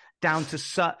interpretation down to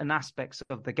certain aspects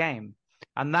of the game.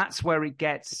 And that's where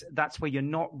you're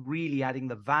not really adding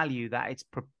the value that it's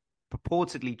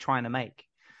purportedly trying to make.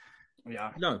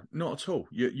 Yeah. No, not at all.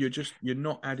 You're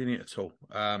not adding it at all.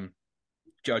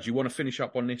 Judge, you want to finish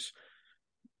up on this?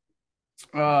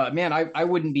 Man, I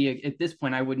wouldn't be at this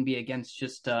point. I wouldn't be against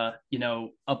just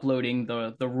uploading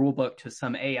the rule book to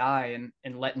some AI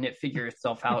and letting it figure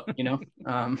itself out.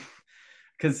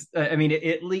 Because I mean,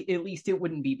 at least it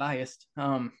wouldn't be biased.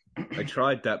 I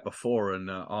tried that before, and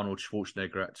Arnold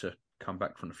Schwarzenegger had to come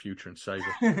back from the future and save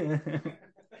it.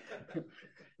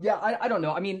 Yeah, I don't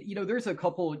know. I mean, there's a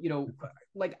couple,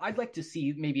 like I'd like to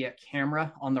see maybe a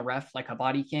camera on the ref, like a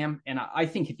body cam, and I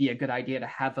think it'd be a good idea to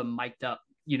have them mic'd up,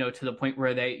 to the point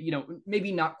where they,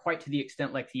 maybe not quite to the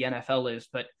extent like the NFL is,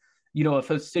 but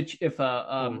if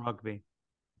a rugby.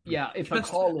 Yeah, if a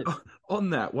call is on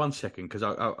that 1 second, because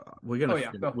we're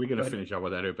gonna finish up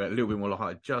with that a little bit more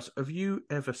light. Just, have you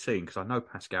ever seen? Because I know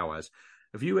Pascal has.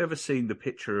 Have you ever seen the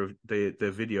picture of the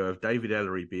video of David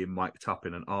Ellery being mic'd up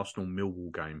in an Arsenal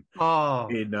Millwall game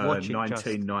in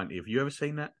 1990? Have you ever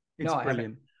seen that? It's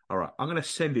brilliant. All right, I'm going to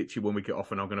send it to you when we get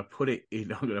off, and I'm going to put it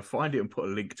in. I'm going to find it and put a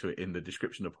link to it in the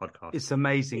description of the podcast. It's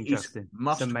amazing, Justin.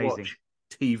 Must-watch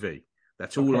TV.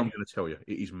 That's all I'm going to tell you.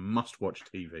 It is must-watch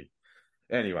TV.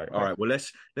 Anyway, all right. Well,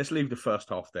 let's leave the first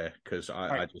half there, because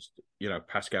I just,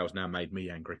 Pascal's now made me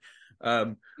angry.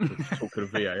 Talking of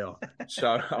VAR,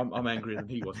 so I'm angrier than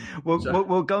he was.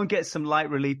 We'll go and get some light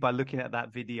relief by looking at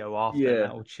that video after. Yeah.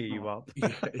 That will cheer you up.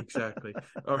 Yeah, exactly.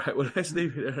 All right. Well, let's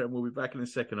leave it there, and we'll be back in the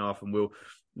second half, and we'll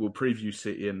preview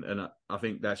City, and I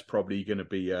think that's probably going to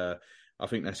be. I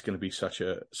think that's going to be such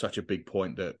a big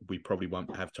point that we probably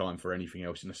won't have time for anything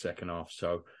else in the second half.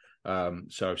 So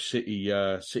City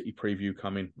preview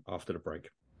coming after the break.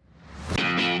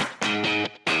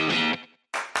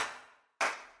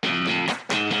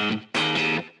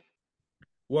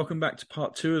 Welcome back to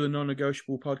part 2 of the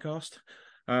Non-Negotiable podcast.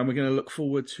 We're going to look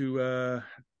forward to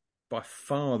by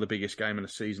far the biggest game of the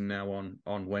season now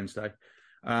on Wednesday.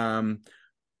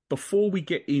 Before we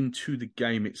get into the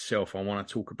game itself, I want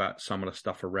to talk about some of the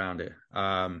stuff around it.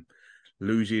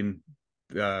 Losing.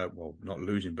 Not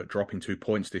losing, but dropping 2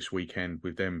 points this weekend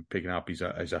with them picking up is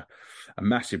a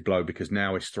massive blow, because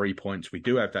now it's 3 points. We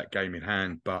do have that game in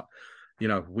hand, but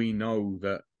we know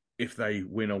that if they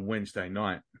win on Wednesday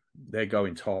night, they're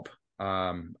going top,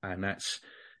 and that's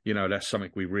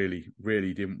something we really,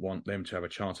 really didn't want them to have a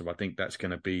chance of. I think that's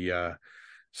going to be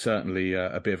certainly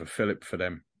a bit of a fillip for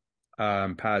them.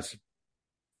 Paz,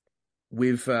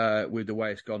 with the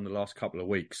way it's gone the last couple of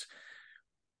weeks,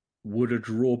 would a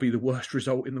draw be the worst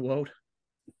result in the world?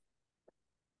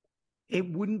 It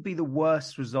wouldn't be the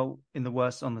worst result in the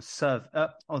worst on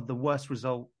the or the worst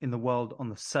result in the world on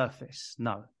the surface,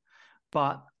 no.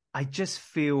 But I just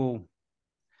feel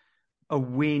a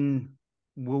win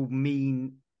will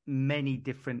mean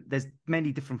there's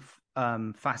many different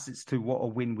facets to what a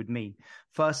win would mean.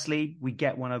 Firstly, we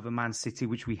get one over Man City,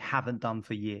 which we haven't done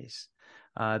for years.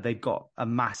 They've got a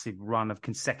massive run of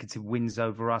consecutive wins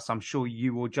over us. I'm sure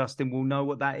you or Justin will know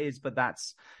what that is, but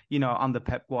that's, under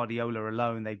Pep Guardiola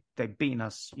alone, they've beaten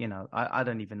us, I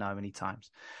don't even know how many times.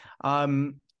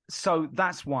 So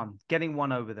that's one, getting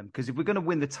one over them. Because if we're going to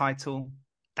win the title,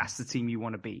 that's the team you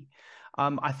want to be.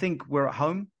 I think we're at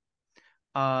home.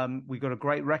 We've got a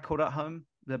great record at home.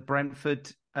 The Brentford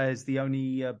is the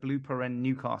only blooper, and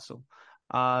Newcastle.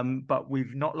 But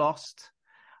we've not lost.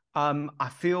 I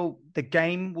feel the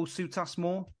game will suit us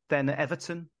more than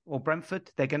Everton or Brentford.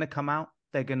 They're going to come out.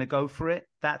 They're going to go for it.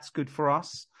 That's good for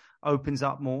us. Opens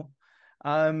up more.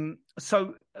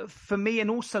 So for me,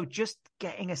 and also just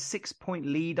getting a 6-point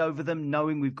lead over them,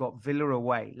 knowing we've got Villa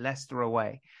away, Leicester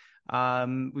away.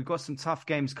 We've got some tough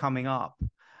games coming up.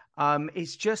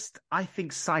 It's just, I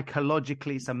think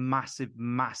psychologically, it's a massive,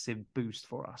 massive boost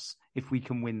for us if we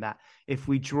can win that. If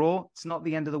we draw, it's not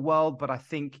the end of the world, but I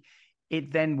think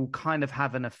it then will kind of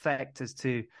have an effect as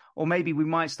to, or maybe we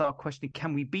might start questioning,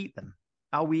 can we beat them?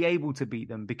 Are we able to beat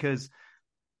them? Because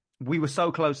we were so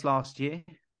close last year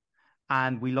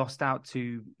and we lost out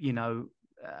to,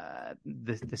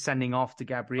 the sending off to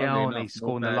Gabriel, and they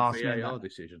scored in the last minute. VAR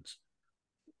decisions.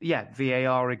 Yeah,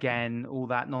 VAR again, all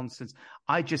that nonsense.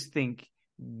 I just think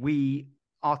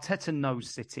Arteta knows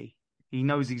City. He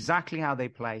knows exactly how they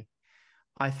play.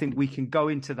 I think we can go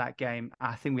into that game.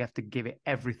 I think we have to give it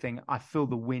everything. I feel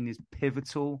the win is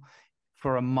pivotal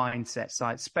for a mindset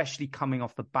side, especially coming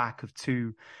off the back of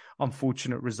 2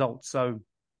 unfortunate results. So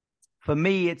for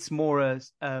me, it's more a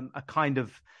kind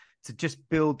of to just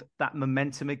build that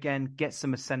momentum again, get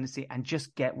some ascendancy, and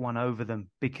just get one over them,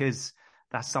 because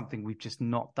that's something we've just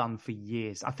not done for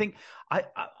years. I think,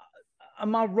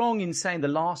 am I wrong in saying the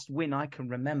last win I can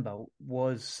remember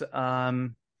was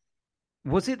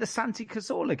it the Santi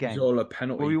Cazorla game? Cazorla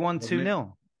penalty. Where we won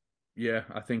 2-0. Yeah,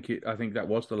 I think that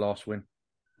was the last win.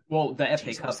 Well, the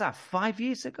FA Jeez, Cup. what's that? 5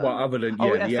 years ago? Well, other than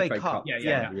Oh, the FA FA Cup. Cup Yeah, yeah,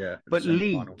 Yeah, yeah. yeah, the but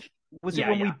semi-final. league, was it Yeah,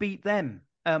 when we yeah. beat them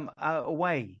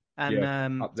away and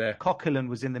Yeah, up there. Coquelin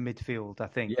was in the midfield, I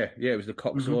think. Yeah, it was the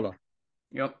Cox Mhm. Sawler.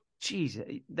 Yep.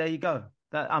 Jeez, there you go.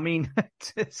 I mean,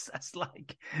 that's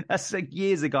like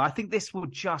years ago. I think this will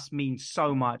just mean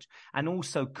so much, and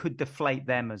also could deflate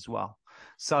them as well.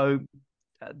 So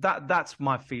that's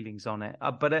my feelings on it.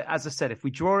 But as I said, if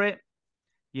we draw it,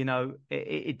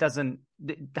 it doesn't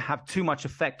have too much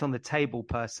effect on the table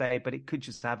per se, but it could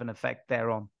just have an effect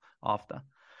thereon after.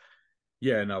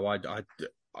 Yeah, no,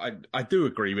 I do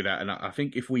agree with that, and I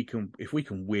think if we can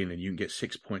win and you can get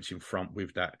 6 points in front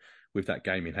with that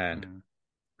game in hand,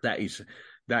 that is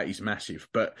massive.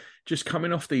 But just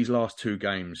coming off these last two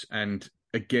games, and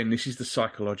again, this is the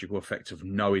psychological effect of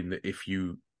knowing that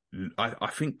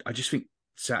I just think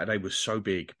Saturday was so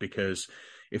big, because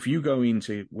if you go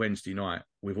into Wednesday night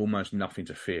with almost nothing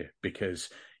to fear because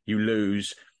you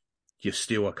lose, you're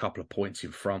still a couple of points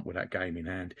in front with that game in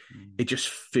hand. It just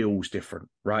feels different,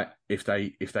 right? If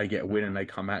they get a win and they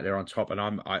come out there on top, and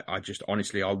I just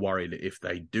honestly, I worry that if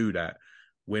they do that,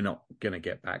 we're not going to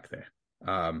get back there.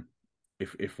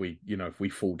 If we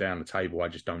fall down the table, I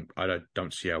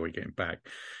don't see how we're getting back.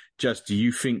 Just, do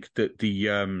you think that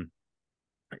the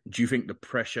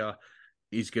pressure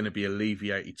is going to be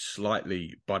alleviated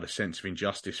slightly by the sense of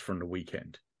injustice from the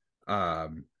weekend?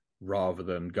 Rather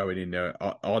than going in there,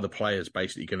 are the players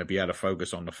basically going to be able to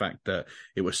focus on the fact that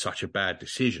it was such a bad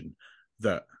decision,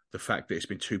 that the fact that it's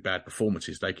been two bad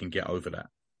performances, they can get over that?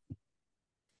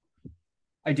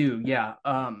 I do, yeah.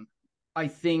 I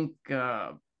think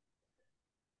the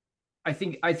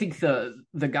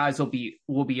guys will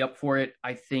be up for it.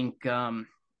 I think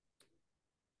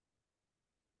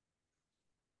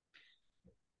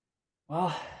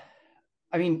well,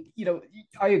 I mean,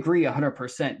 I agree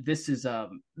 100%. This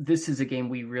is a game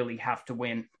we really have to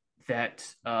win. That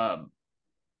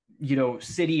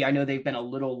City, I know they've been a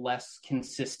little less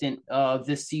consistent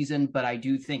this season, but I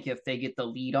do think if they get the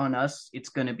lead on us, it's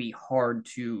going to be hard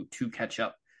to catch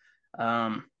up.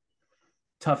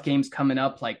 Tough games coming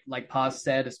up, like Paz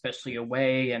said, especially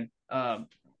away, and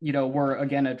we're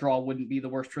again, a draw wouldn't be the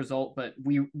worst result, but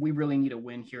we really need a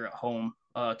win here at home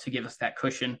to give us that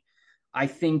cushion. I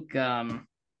think. I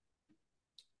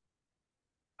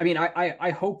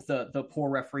hope the poor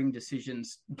refereeing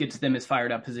decisions gets them as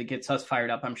fired up as it gets us fired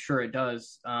up. I'm sure it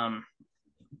does.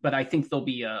 But I think there'll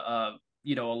be a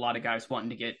lot of guys wanting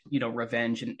to get,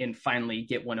 revenge and finally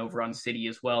get one over on City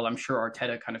as well. I'm sure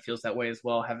Arteta kind of feels that way as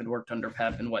well, having worked under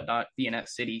Pep and whatnot, being at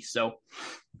City. So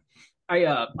I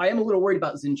am a little worried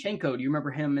about Zinchenko. Do you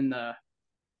remember him in the...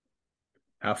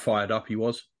 How fired up he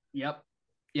was? Yep.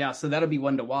 Yeah, so that'll be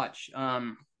one to watch.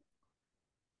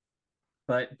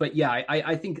 But yeah,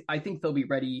 I think they'll be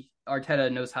ready.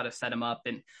 Arteta knows how to set him up,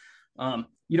 and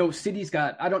City's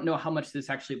got, I don't know how much this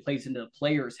actually plays into the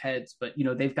players' heads, but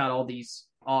they've got all these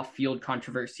off-field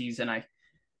controversies, and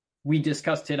we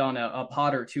discussed it on a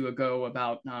pod or two ago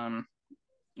about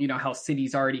how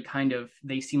City's already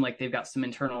they seem like they've got some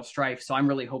internal strife. So I'm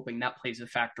really hoping that plays a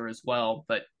factor as well.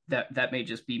 But that may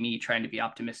just be me trying to be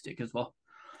optimistic as well.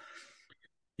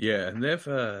 Yeah, and they've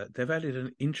added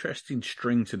an interesting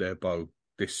string to their bow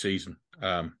this season.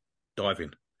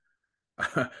 Diving.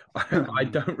 I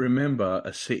don't remember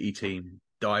a City team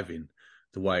diving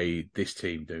the way this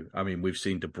team do. I mean, we've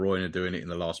seen De Bruyne doing it in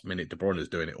the last minute. De Bruyne's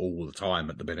doing it all the time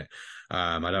at the minute.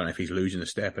 I don't know if he's losing a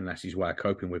step and that's his way of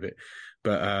coping with it.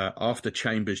 But after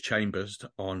Chambers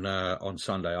on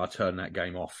Sunday, I turned that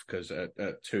game off because at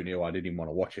 2-0, I didn't even want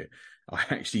to watch it. I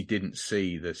actually didn't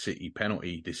see the City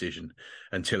penalty decision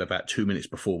until about 2 minutes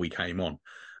before we came on.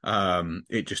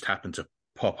 It just happened to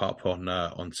pop up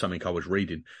on something I was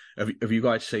reading. Have you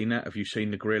guys seen that? Have you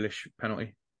seen the Grealish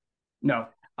penalty? No.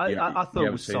 I thought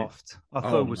it was soft. I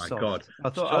thought it was soft. God. I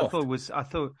thought it was.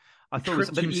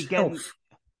 But again,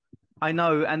 I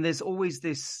know, and there's always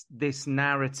this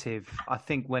narrative. I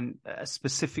think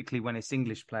specifically when it's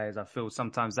English players, I feel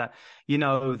sometimes that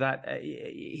that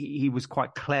he was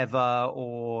quite clever,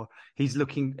 or he's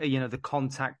looking. The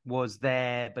contact was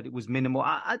there, but it was minimal.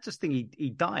 I just think he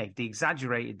dived. He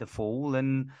exaggerated the fall,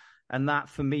 and that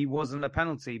for me wasn't a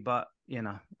penalty. But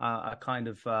I kind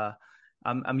of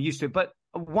I'm used to it. But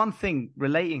one thing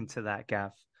relating to that,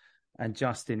 Gav and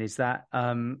Justin, is that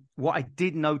what I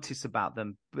did notice about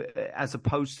them, as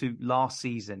opposed to last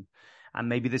season and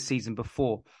maybe the season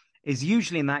before, is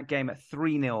usually in that game at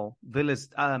 3-0,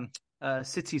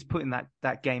 City's putting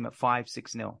that game at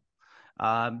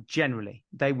 5-6-0. Generally,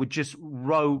 they would just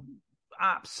row.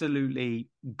 absolutely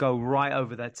go right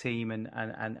over their team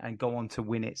and go on to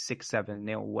win it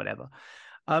 6-7-0 or whatever.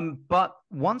 But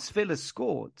once Villa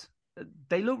scored,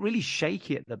 they looked really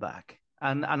shaky at the back.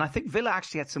 And I think Villa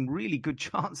actually had some really good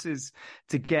chances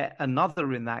to get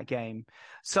another in that game.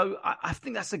 So I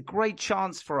think that's a great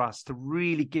chance for us to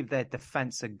really give their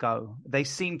defense a go. They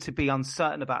seem to be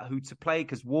uncertain about who to play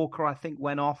because Walker, I think,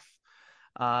 went off.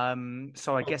 So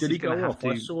I guess did he he's going go to off?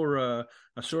 have to.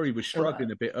 I saw he was struggling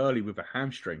a bit early with a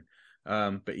hamstring,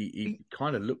 but he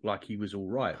kind of looked like he was all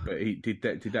right. But did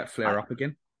that flare up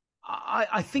again?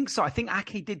 I think so. I think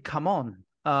Ake did come on.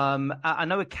 I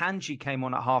know Akanji came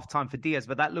on at halftime for Diaz,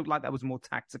 but that looked like that was more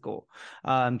tactical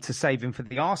to save him for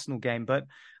the Arsenal game. But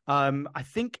I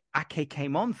think Ake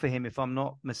came on for him, if I'm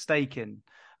not mistaken.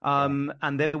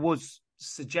 And there was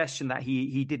suggestion that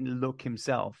he didn't look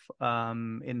himself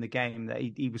in the game, that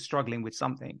he was struggling with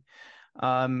something.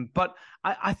 But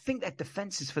I think that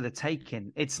defense is for the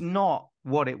taking. It's not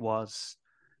what it was.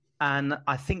 And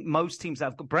I think most teams that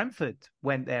have got Brentford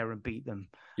went there and beat them.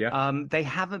 Yeah. They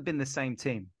haven't been the same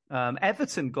team.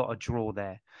 Everton got a draw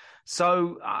there.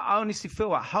 So I honestly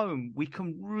feel at home, we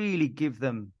can really give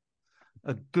them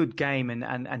a good game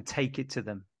and take it to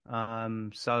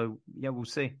them. So yeah, we'll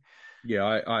see. Yeah,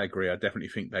 I agree. I definitely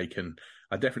think they can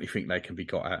be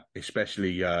got at,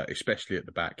 especially at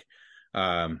the back.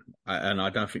 And I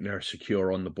don't think they're as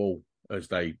secure on the ball as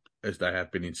they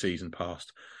have been in season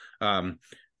past.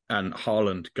 And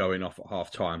Haaland going off at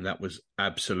half time, that was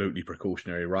absolutely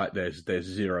precautionary, right? There's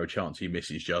zero chance he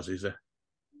misses Juz, is there?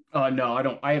 No, I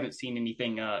don't. I haven't seen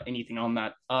anything on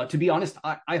that. To be honest,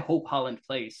 I hope Haaland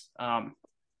plays.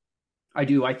 I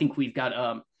do. I think we've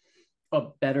got a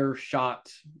better shot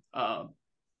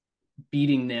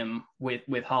beating them with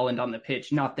Haaland on the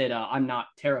pitch. Not that I'm not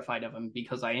terrified of him,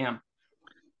 because I am.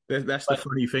 That's the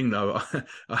funny thing, though.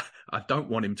 I don't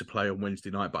want him to play on Wednesday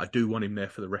night, but I do want him there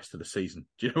for the rest of the season.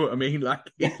 Do you know what I mean? Like,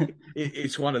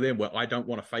 it's one of them where I don't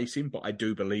want to face him, but I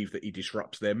do believe that he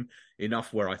disrupts them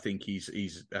enough where I think he's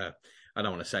I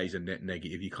don't want to say he's a net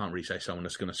negative. You can't really say someone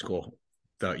that's going to score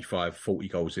 35, 40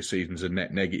 goals this season is a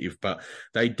net negative, but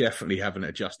they definitely haven't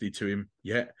adjusted to him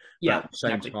yet. Yeah, but at the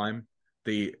same time,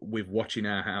 with watching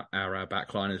our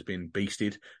backline has been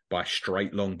beasted by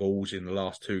straight long balls in the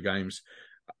last two games.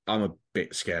 I'm a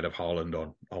bit scared of Haaland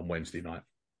on Wednesday night.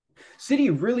 City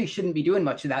really shouldn't be doing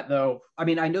much of that, though. I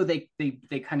mean, I know they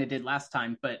kind of did last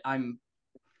time, but I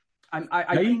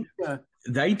think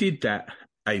they did that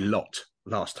a lot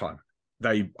last time.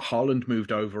 Haaland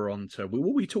moved over onto.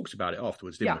 We talked about it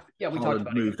afterwards, didn't we? Yeah, we talked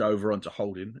about it. Haaland moved over onto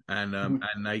Holding, and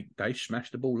they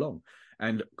smashed the ball long.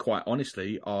 And quite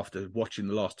honestly, after watching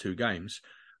the last two games,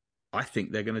 I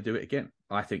think they're going to do it again.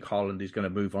 I think Haaland is going to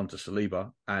move on to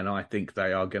Saliba, and I think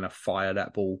they are going to fire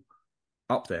that ball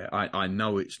up there. I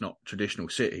know it's not traditional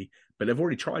City, but they've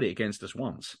already tried it against us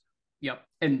once. Yep.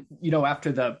 And,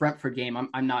 after the Brentford game,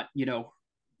 I'm not,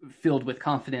 filled with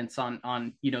confidence on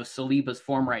Saliba's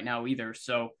form right now either.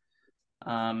 So,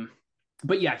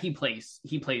 but yeah, he plays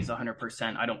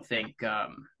 100%. I don't think,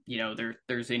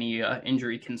 there's any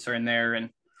injury concern there. And,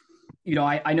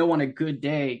 I know on a good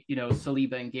day,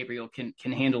 Saliba and Gabriel can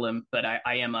handle him, but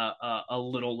I am a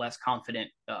little less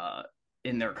confident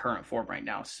in their current form right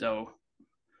now. So,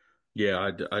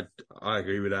 yeah, I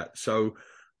agree with that. So,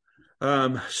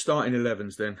 starting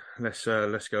 11s then.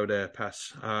 Let's go there.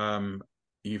 Pass.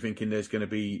 You thinking there's going to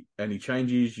be any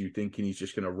changes? You thinking he's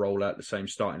just going to roll out the same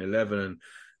starting 11 and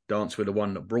dance with the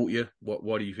one that brought you?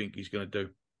 What do you think he's going to do?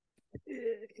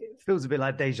 It feels a bit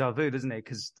like deja vu, doesn't it?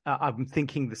 Because I'm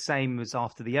thinking the same as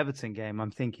after the Everton game.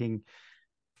 I'm thinking,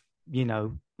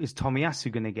 is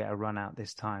Tomiyasu going to get a run out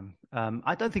this time?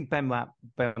 I don't think Ben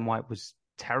White was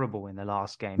terrible in the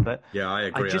last game, but yeah, I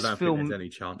agree. I don't think there's any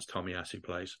chance Tomiyasu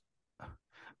plays.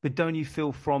 But don't you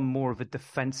feel from more of a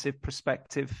defensive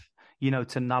perspective,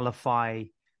 to nullify,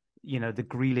 the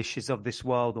Grealishes of this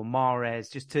world or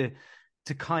Mahrez, just to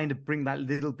kind of bring that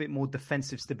little bit more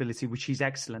defensive stability, which he's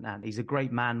excellent at. He's a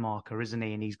great man marker, isn't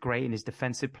he? And he's great in his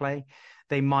defensive play.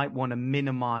 They might want to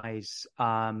minimize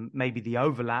maybe the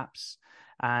overlaps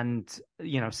and,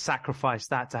 sacrifice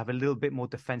that to have a little bit more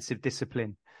defensive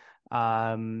discipline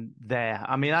there.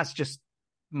 I mean, that's just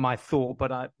my thought,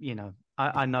 but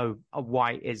I know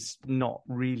White is not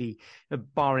really,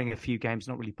 barring a few games,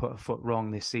 not really put a foot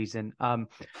wrong this season. I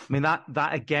mean,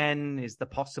 that again is the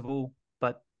possible,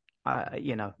 but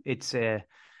it's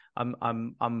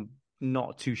I'm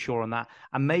not too sure on that.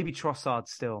 And maybe Trossard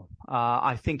still.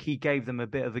 I think he gave them a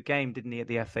bit of a game, didn't he, at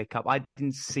the FA Cup? I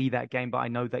didn't see that game, but I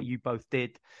know that you both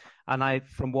did. And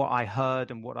from what I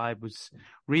heard and what I was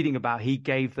reading about, he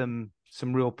gave them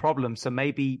some real problems. So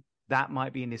maybe that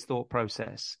might be in his thought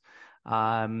process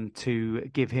to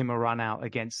give him a run out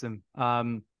against them.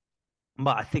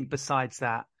 But I think besides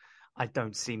that, I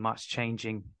don't see much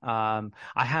changing. I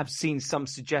have seen some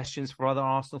suggestions for other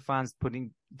Arsenal fans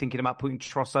thinking about putting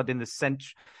Trossard in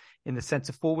the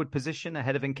centre forward position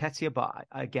ahead of Nketiah, but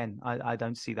I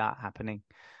don't see that happening.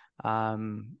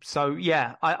 So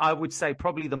yeah, I would say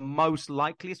probably the most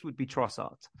likeliest would be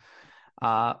Trossard,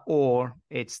 or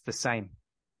it's the same.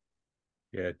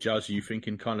 Yeah, Juz, are you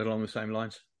thinking kind of along the same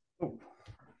lines?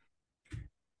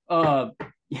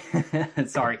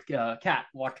 Sorry, cat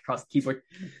walked across the keyboard.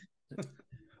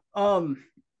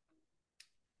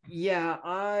 Yeah,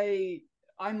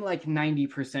 I'm like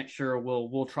 90% sure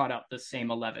we'll trot out the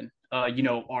same 11.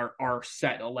 Our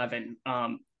set 11.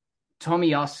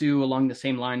 Tomiyasu along the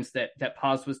same lines that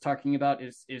Paz was talking about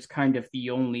is kind of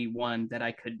the only one that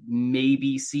I could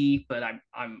maybe see, but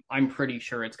I'm pretty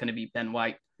sure it's going to be Ben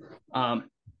White.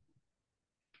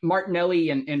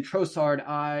 Martinelli and Trossard,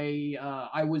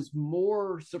 I was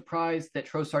more surprised that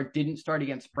Trossard didn't start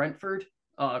against Brentford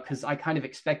because I kind of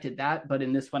expected that, but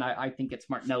in this one I think it's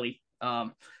Martinelli.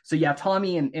 So yeah,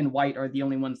 Tommy and White are the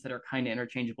only ones that are kind of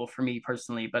interchangeable for me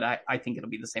personally, but I think it'll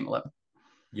be the same 11.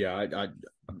 Yeah,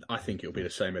 I think it'll be the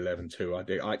same 11 too. I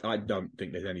don't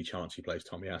think there's any chance he plays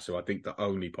Tomiyasu. I think the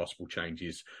only possible change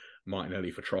is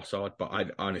Martinelli for Trossard, but I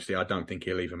don't think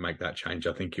he'll even make that change.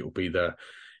 I think it will be the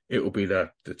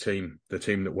team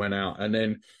that went out. And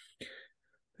then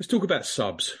let's talk about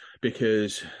subs,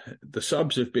 because the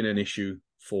subs have been an issue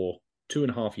for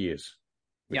 2.5 years,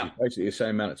 which is basically the same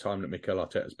amount of time that Mikel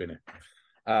Arteta's been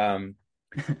in.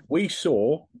 We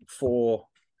saw for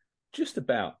just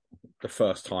about the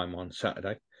first time on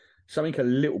Saturday something a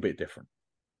little bit different,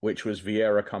 which was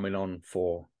Vieira coming on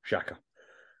for Xhaka.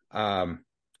 I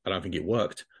don't think it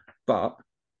worked, but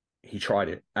he tried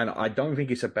it, and I don't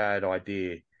think it's a bad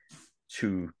idea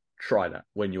to try that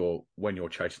when you're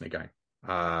chasing a game.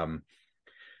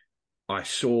 I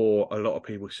saw a lot of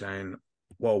people saying,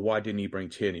 well, why didn't he bring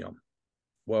Tierney on?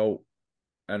 Well,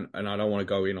 and I don't want to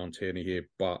go in on Tierney here,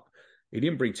 but he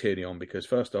didn't bring Tierney on because,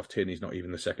 first off, Tierney's not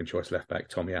even the second choice left back.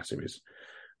 Tomiyasu is.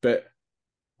 But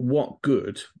what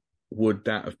good would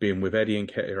that have been with Eddie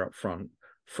Nketiah up front,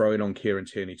 throwing on Kieran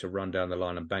Tierney to run down the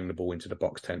line and bang the ball into the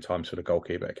box 10 times for the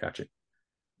goalkeeper to catch it?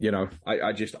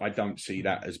 I don't see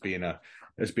that as being a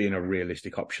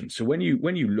realistic option. So when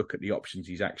you look at the options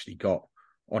he's actually got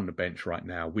on the bench right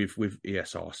now, with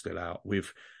ESR still out,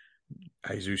 with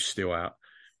Jesus still out,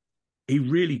 he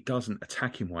really doesn't,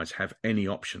 attacking wise, have any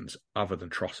options other than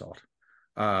Trossard.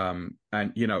 And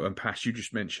Pass, you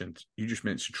just mentioned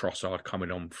Trossard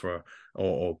coming on for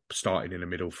or starting in the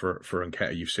middle for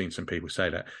Nketiah. You've seen some people say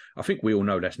that. I think we all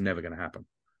know that's never going to happen.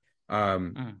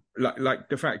 Like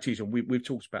the fact is, and we've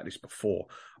talked about this before,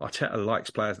 Arteta likes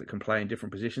players that can play in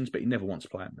different positions, but he never wants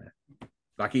to play them there.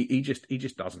 Like he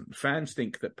just doesn't. Fans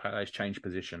think that players change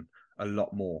position a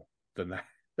lot more than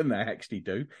they actually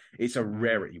do. It's a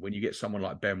rarity when you get someone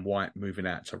like Ben White moving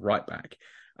out to right back,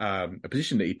 a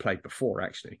position that he played before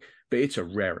actually, but it's a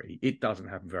rarity. It doesn't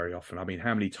happen very often. I mean,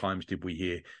 how many times did we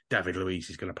hear David Luiz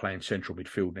is going to play in central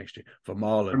midfield next year?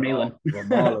 Vermaelen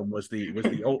was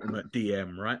the ultimate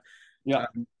DM, right? Yeah,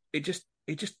 it just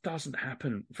doesn't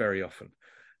happen very often.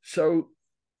 So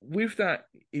with that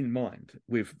in mind,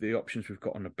 with the options we've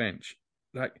got on the bench,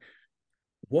 like,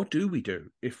 what do we do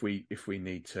if we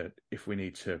need to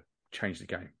change the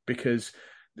game? Because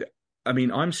I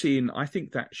think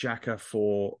that Xhaka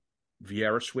for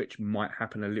Vieira switch might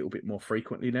happen a little bit more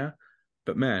frequently now,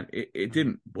 but man, it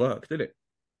didn't work, did it?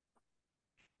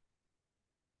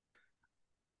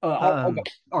 I'll go.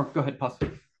 Or go ahead, Pass.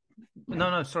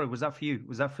 No, sorry. Was that for you?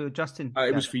 Was that for Justin?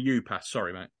 It was for you, Pass.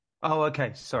 Sorry, mate. Oh,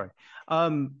 okay. Sorry.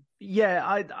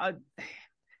 Yeah,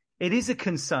 it is a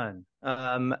concern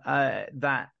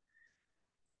that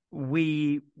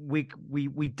we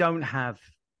don't have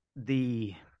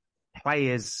the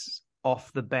players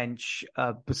off the bench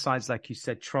besides, like you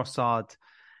said, Trossard.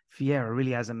 Vieira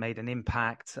really hasn't made an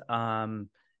impact.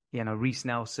 Reece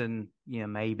Nelson,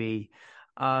 maybe.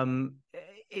 I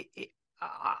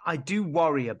do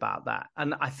worry about that,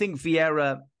 and I think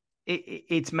Vieira,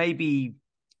 it's maybe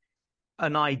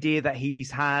an idea that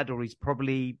he's had, or he's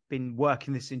probably been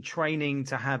working this in training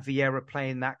to have Vieira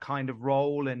playing that kind of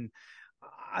role. And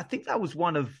I think that was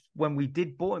one of when we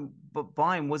did buy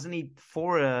him, wasn't he,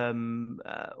 for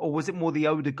or was it more the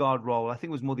Odegaard role? I think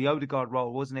it was more the Odegaard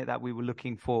role, wasn't it, that we were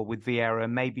looking for with Vieira,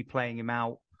 maybe playing him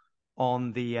out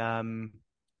on the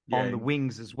on the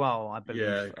wings as well, I believe.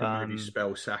 Yeah, could maybe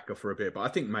spell Saka for a bit, but I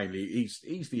think mainly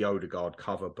he's the Odegaard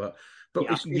cover. But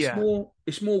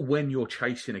it's more when you're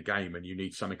chasing a game and you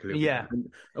need something a little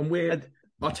bit. And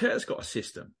Arteta's got a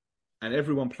system, and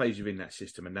everyone plays within that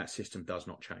system, and that system does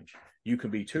not change. You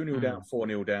can be 2-0 down,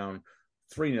 4-0 down,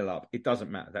 3-0 up. It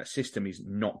doesn't matter. That system is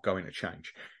not going to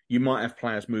change. You might have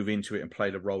players move into it and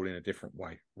play the role in a different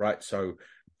way, right? So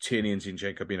Tierney and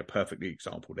Zinchenko being a perfect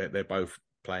example. They're both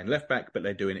playing left back, but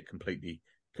they're doing it completely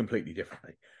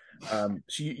differently.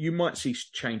 So you might see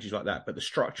changes like that, but the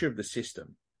structure of the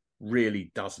system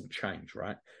really doesn't change,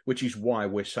 right? Which is why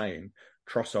we're saying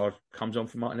Trossard comes on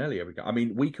for Martinelli every game. I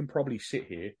mean, we can probably sit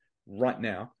here right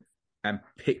now and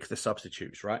pick the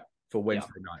substitutes, right, for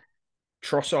Wednesday night.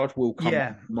 Trossard will come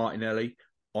on Martinelli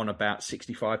on about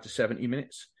 65 to 70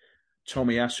 minutes.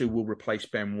 Tomiyasu will replace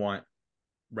Ben White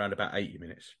around about 80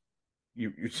 minutes.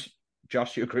 You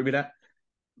agree with that?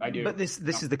 I do. But this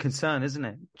is the concern, isn't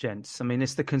it, gents? I mean,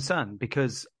 it's the concern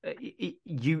because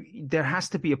there has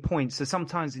to be a point. So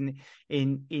sometimes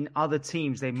in other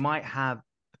teams, they might have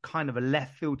kind of a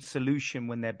left field solution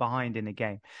when they're behind in a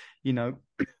game. You know,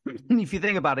 if you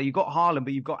think about it, you've got Haaland,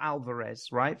 but you've got Alvarez,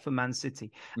 right, for Man City.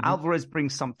 Mm-hmm. Alvarez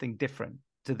brings something different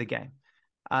to the game.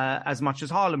 As much as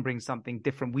Haaland brings something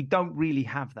different, we don't really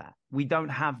have that. We don't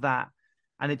have that.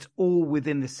 And it's all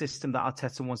within the system that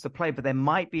Arteta wants to play. But there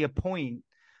might be a point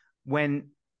when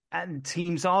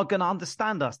teams are going to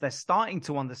understand us. They're starting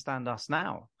to understand us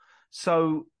now.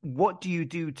 So what do you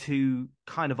do to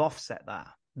kind of offset that?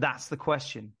 That's the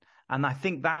question. And I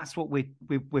think that's what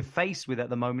we're faced with at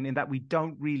the moment, in that we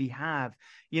don't really have,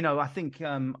 you know, I think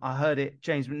I heard it,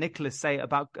 James Nicholas say it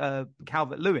about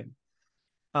Calvert-Lewin.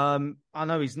 I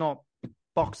know he's not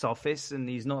box office and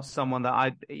he's not someone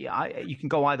that you can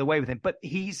go either way with him, but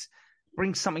he's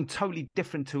brings something totally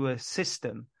different to a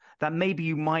system that maybe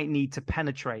you might need to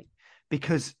penetrate,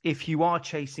 because if you are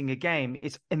chasing a game,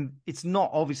 it's not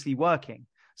obviously working.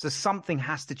 So something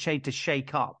has to change to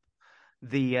shake up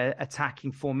the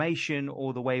attacking formation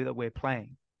or the way that we're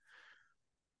playing.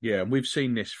 Yeah, and we've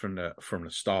seen this from the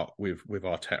start with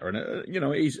Arteta, and you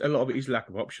know, a lot of it is lack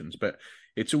of options, but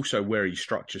it's also where he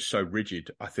structures so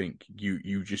rigid. I think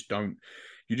you just don't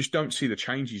see the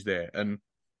changes there, and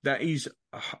that is,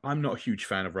 I'm not a huge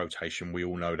fan of rotation. We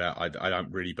all know that. I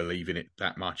don't really believe in it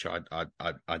that much.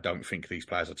 I don't think these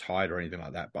players are tired or anything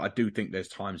like that, but I do think there's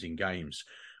times in games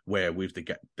where with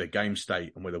the game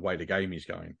state and with the way the game is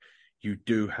going, you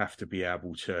do have to be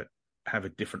able to have a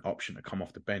different option to come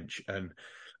off the bench. And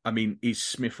I mean, is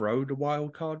Smith Rowe the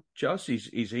wild card, Juz?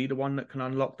 Is he the one that can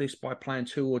unlock this by playing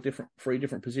three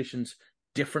different positions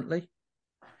differently?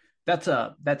 That's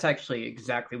actually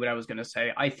exactly what I was going to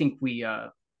say. I think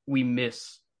we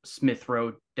miss Smith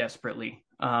Rowe desperately.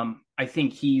 I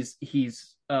think he's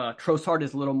Trossard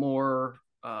is a little more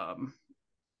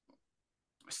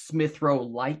Smith Rowe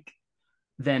like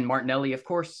than Martinelli, of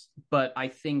course, but I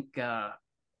think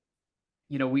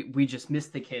we just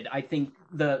missed the kid. I think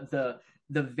the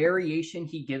variation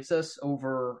he gives us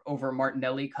over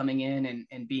Martinelli coming in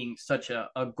and being such a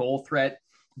goal threat,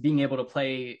 being able to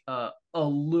play a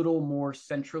little more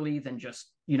centrally than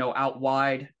just, out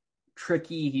wide,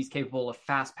 tricky. He's capable of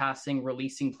fast passing,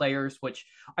 releasing players, which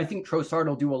I think Trossard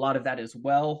will do a lot of that as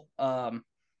well.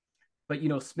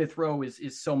 But Smith Rowe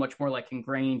is so much more like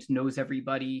ingrained, knows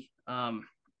everybody.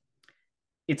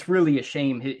 It's really a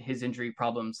shame his injury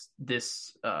problems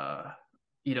this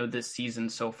season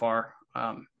so far.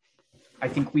 I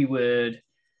think we would,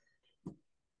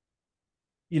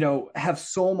 have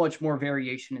so much more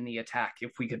variation in the attack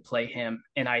if we could play him.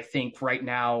 And I think right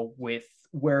now with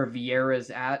where Vieira's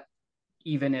at,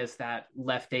 even as that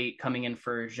left 8 coming in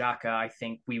for Xhaka, I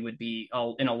think we would be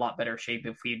in a lot better shape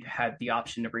if we'd had the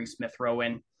option to bring Smith Rowe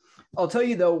in. I'll tell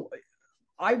you though,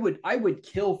 I would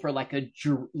kill for like a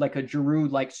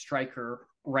Giroud like striker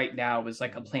right now as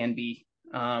like a plan B.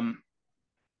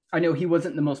 I know he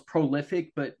wasn't the most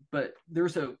prolific, but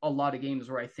there's a lot of games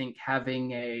where I think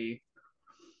having a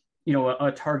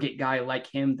target guy like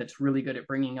him that's really good at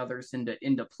bringing others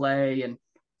into play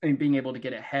and being able to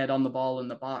get ahead on the ball in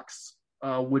the box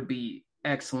would be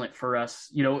excellent for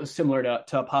us. Similar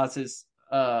to Paz's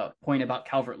point about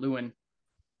Calvert-Lewin.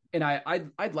 And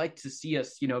I'd like to see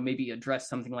us, maybe address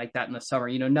something like that in the summer.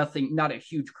 Not a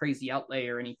huge crazy outlay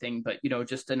or anything, but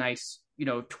just a nice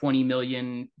 20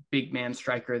 million big man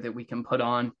striker that we can put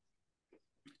on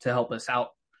to help us out.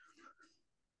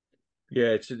 Yeah,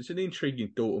 it's an intriguing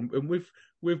thought, and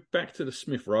with back to the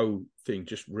Smith Rowe thing,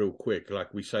 just real quick.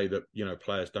 Like we say that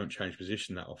players don't change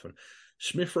position that often.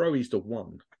 Smith Rowe is the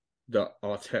one that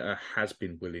Arteta has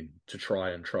been willing to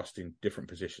try and trust in different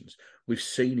positions. We've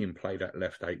seen him play that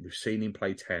left 8. We've seen him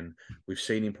play 10. We've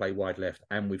seen him play wide left,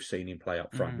 and we've seen him play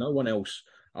up front. No one else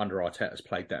under Arteta has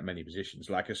played that many positions.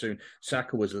 Like, as soon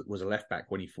Saka was a left back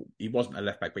when he wasn't a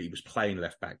left back, but he was playing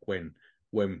left back when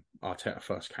Arteta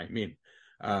first came in.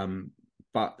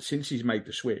 But since he's made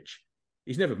the switch,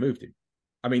 he's never moved him.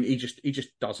 I mean, he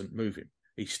just doesn't move him.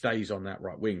 He stays on that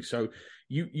right wing. So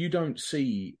you don't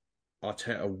see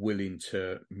Arteta willing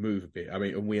to move a bit. I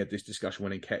mean, and we had this discussion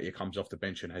when Nketiah comes off the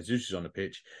bench and Jesus is on the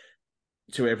pitch.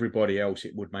 To everybody else,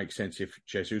 it would make sense if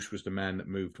Jesus was the man that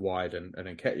moved wide and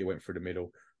Nketiah went through the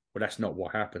middle. But that's not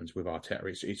what happens with Arteta.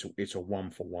 It's a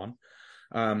 1-for-1.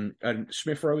 And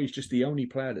Smith Rowe is just the only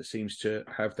player that seems to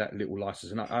have that little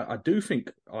license. And I do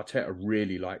think Arteta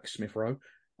really likes Smith Rowe.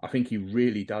 I think he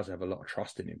really does have a lot of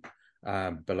trust in him.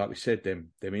 But like we said, them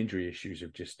injury issues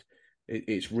have just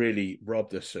it's really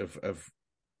robbed us of a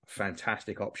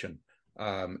fantastic option,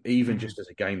 even just as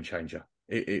a game changer.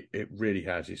 It really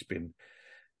has. It's been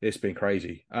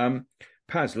crazy.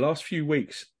 Paz, last few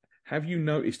weeks, have you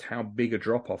noticed how big a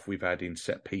drop off we've had in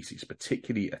set pieces,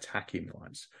 particularly attacking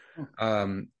lines?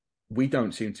 We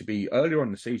don't seem to be. Earlier on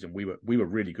in the season, we were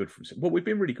really good from. Well, we've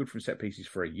been really good from set pieces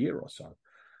for a year or so.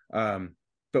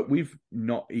 But we've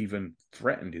not even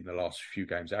threatened in the last few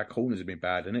games. Our corners have been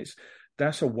bad, and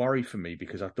that's a worry for me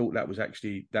because I thought that would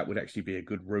actually be a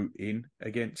good route in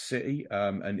against City,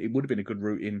 and it would have been a good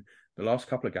route in the last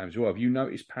couple of games as well. Have you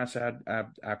noticed, Paz,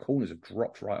 our corners have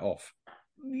dropped right off?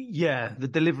 Yeah, the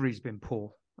delivery's been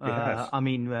poor. I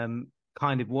mean,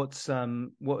 kind of what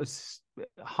was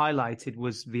highlighted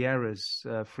was Vieira's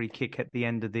free kick at the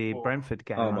end of the Brentford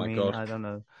game. Oh my God! I don't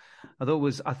know.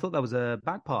 I thought that was a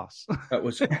back pass. That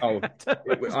was.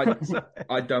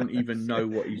 I don't even know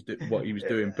what he was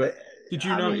doing. But did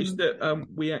you notice that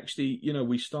we actually,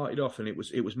 we started off and it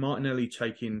was Martinelli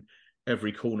taking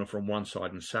every corner from one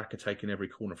side and Saka taking every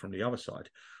corner from the other side.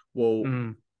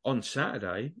 Well, on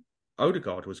Saturday,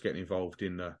 Odegaard was getting involved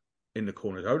in the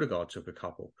corners. Odegaard took a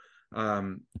couple,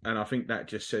 and I think that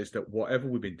just says that whatever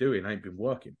we've been doing ain't been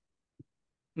working.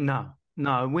 No,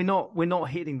 we're not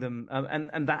hitting them,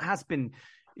 and that has been,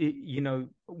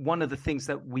 one of the things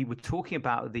that we were talking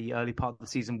about at the early part of the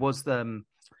season was the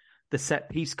set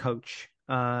piece coach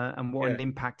and what an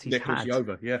impact he's had.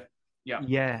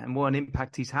 Yeah, and what an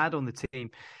impact he's had on the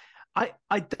team.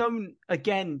 I don't.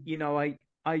 Again,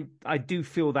 I do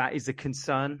feel that is a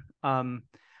concern.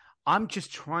 I'm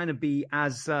just trying to be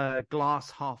as glass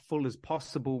half full as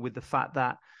possible with the fact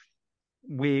that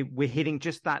we're hitting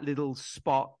just that little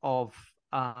spot of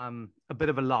a bit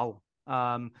of a lull.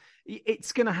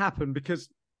 It's going to happen because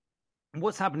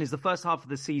what's happened is the first half of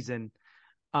the season,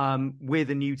 we're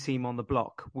the new team on the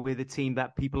block. We're the team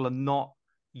that people are not.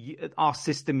 Our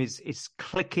system is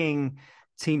clicking.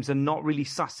 Teams are not really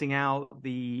sussing out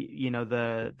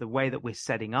the way that we're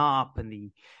setting up and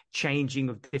the changing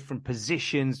of different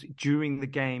positions during the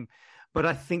game. But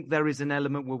I think there is an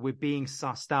element where we're being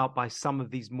sussed out by some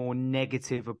of these more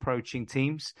negative approaching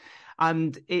teams.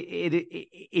 And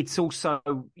it's also,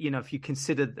 if you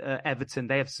consider Everton,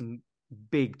 they have some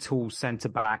big tall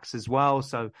centre-backs as well.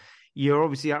 So you're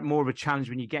obviously at more of a challenge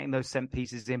when you're getting those set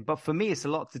pieces in. But for me, it's a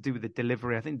lot to do with the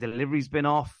delivery. I think delivery's been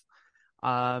off.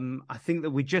 I think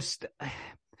that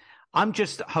I'm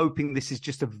just hoping this is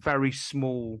just a very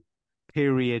small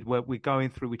period where we're going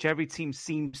through, which every team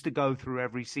seems to go through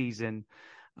every season,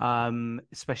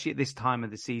 especially at this time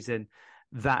of the season,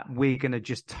 that we're going to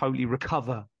just totally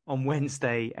recover on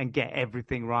Wednesday and get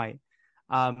everything right.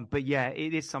 But yeah,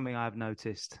 it is something I've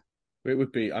noticed. It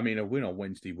would be, a win on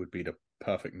Wednesday would be the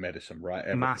perfect medicine, right?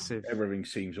 Massive. Everything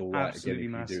seems all right Absolutely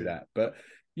again if massive. you do that. But,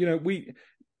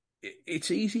 it's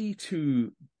easy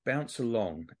to bounce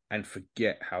along and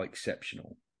forget how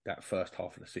exceptional that first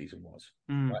half of the season was.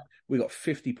 Right? We got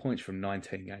 50 points from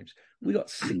 19 games. We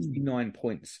got 69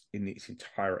 points in its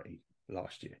entirety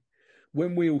last year.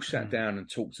 When we all sat down and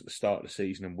talked at the start of the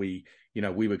season and we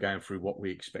were going through what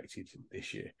we expected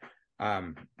this year,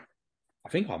 I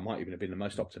think I might even have been the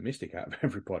most optimistic out of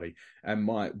everybody. And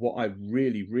what I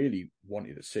really, really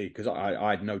wanted to see, because I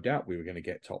had no doubt we were going to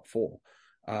get top 4.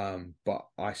 But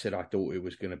I said I thought it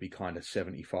was going to be kind of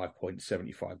 75 points,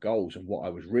 75 goals. And what I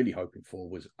was really hoping for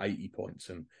was 80 points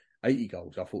and 80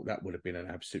 goals. I thought that would have been an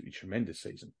absolutely tremendous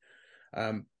season.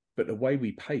 But the way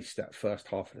we paced that first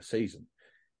half of the season,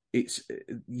 this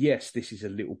is a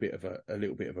little bit of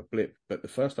a blip, but the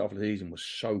first half of the season was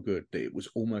so good that it was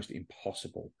almost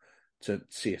impossible to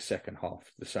see a second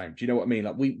half the same. Do you know what I mean?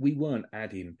 Like we weren't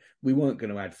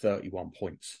going to add 31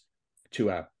 points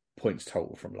to our points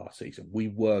total from last season. We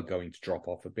were going to drop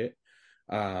off a bit.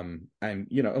 And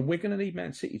we're going to need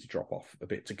Man City to drop off a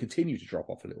bit, to continue to drop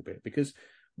off a little bit, because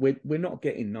we're not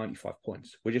getting 95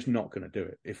 points. We're just not going to do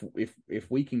it. If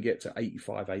we can get to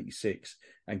 85, 86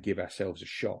 and give ourselves a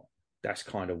shot, that's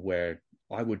kind of where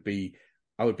I would be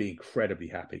incredibly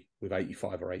happy with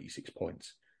 85 or 86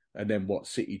 points. And then what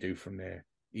City do from there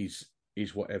is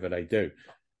whatever they do.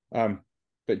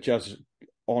 But just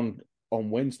on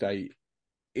Wednesday,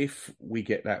 if we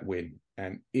get that win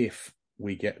and if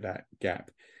we get that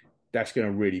gap, that's going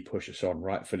to really push us on,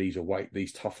 right, for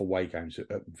these tough away games at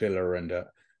Villa and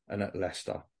at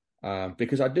Leicester.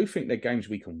 Because I do think they're games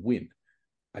we can win.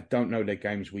 I don't know they're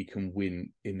games we can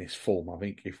win in this form. I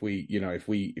think if we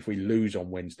lose on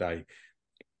Wednesday,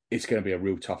 it's going to be a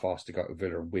real tough ask to go to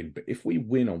Villa and win. But if we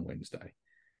win on Wednesday,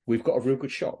 we've got a real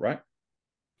good shot, right?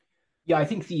 Yeah, I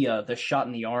think the shot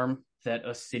in the arm that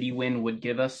a City win would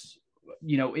give us,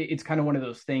 it's kind of one of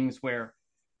those things where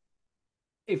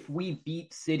if we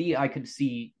beat City, I could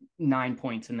see 9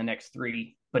 points in the next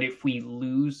 3. But if we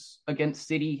lose against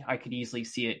City, I could easily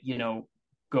see it,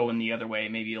 going the other way,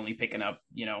 maybe only picking up,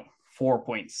 4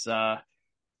 points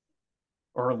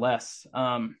or less.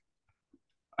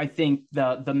 I think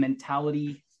the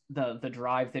mentality, the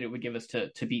drive that it would give us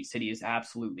to beat City is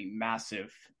absolutely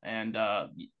massive and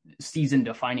season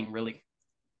defining, really.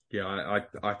 Yeah,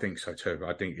 I think so too.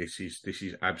 I think this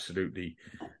is absolutely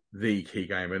the key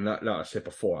game, and like I said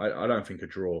before, I don't think a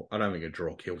draw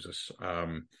kills us.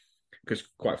 Because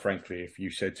quite frankly, if you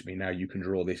said to me now you can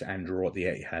draw this and draw at the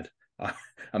Etihad,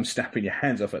 I'm snapping your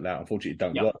hands off at that. Unfortunately, it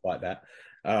don't work like that.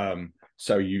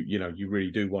 So you really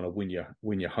do want to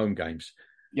win your home games.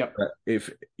 Yep. But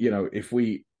if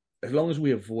we, as long as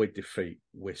we avoid defeat,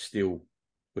 we're still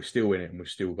in it, and we've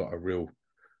still got a real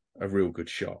good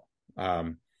shot.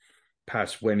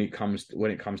 Paz, when it comes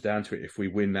down to it, if we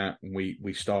win that and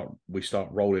we start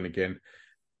rolling again,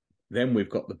 then we've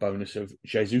got the bonus of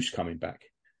Jesus coming back.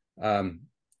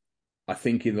 I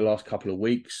think in the last couple of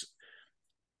weeks,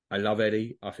 I love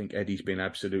Eddie. I think Eddie's been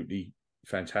absolutely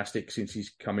fantastic since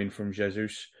he's come in from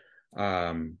Jesus.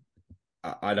 I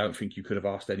don't think you could have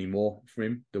asked any more from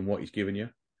him than what he's given you.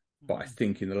 But I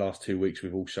think in the last 2 weeks,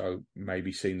 we've also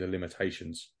maybe seen the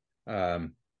limitations a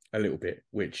little bit,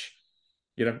 which,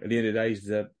 at the end of the day,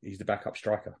 he's the backup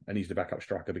striker, and he's the backup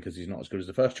striker because he's not as good as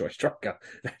the first choice striker.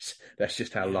 That's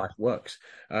just how life works.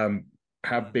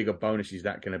 How big a bonus is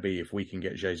that going to be if we can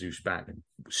get Jesus back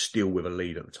still with a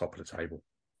lead at the top of the table?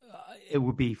 It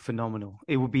would be phenomenal.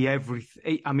 It would be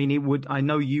everything. I mean, it would. I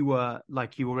know you were,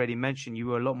 like you already mentioned, you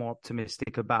were a lot more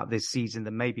optimistic about this season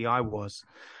than maybe I was.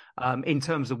 In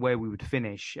terms of where we would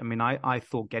finish, I mean, I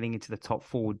thought getting into the top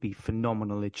 4 would be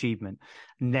phenomenal achievement.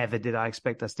 Never did I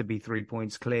expect us to be 3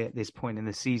 points clear at this point in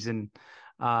the season.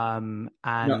 And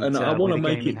I want to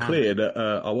make it clear that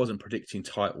I wasn't predicting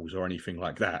titles or anything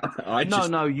like that.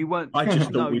 No, you weren't. I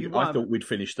just thought I thought we'd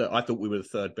finished. I thought we were the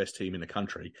 3rd best team in the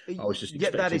country. I was just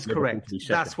expecting that is Liverpool correct. to be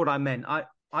second. That's what I meant.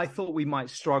 I thought we might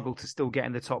struggle to still get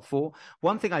in the top 4.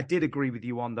 One thing I did agree with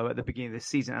you on, though, at the beginning of the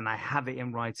season, and I have it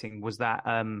in writing, was that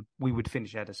we would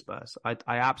finish ahead of Spurs. I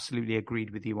absolutely agreed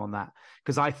with you on that,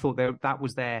 because I thought that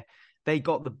was they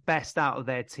got the best out of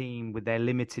their team with their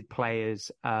limited players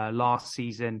last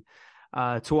season,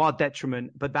 to our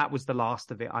detriment. But that was the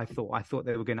last of it. I thought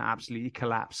they were going to absolutely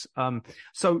collapse.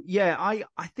 So yeah,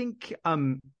 I think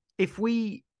if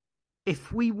we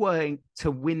were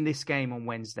to win this game on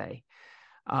Wednesday,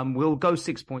 we'll go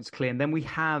 6 points clear, and then we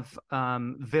have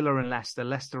Villa and Leicester.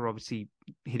 Leicester obviously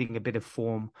hitting a bit of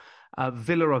form.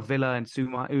 Villa are Villa and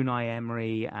Unai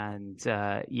Emery, and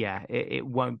it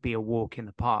won't be a walk in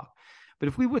the park. But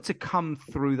if we were to come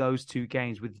through those 2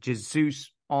 games with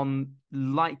Jesus on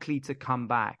likely to come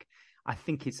back, I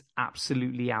think it's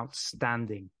absolutely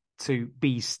outstanding to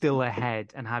be still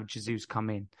ahead and have Jesus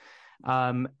come in.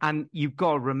 And you've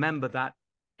got to remember that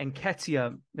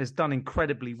Nketiah has done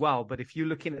incredibly well, but if you're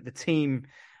looking at the team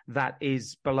that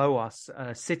is below us,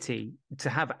 City,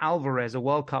 to have Alvarez, a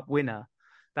World Cup winner,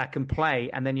 that can play,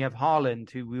 and then you have Haaland,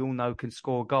 who we all know can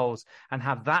score goals, and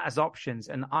have that as options,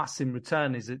 and us in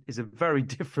return is a very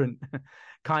different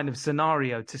kind of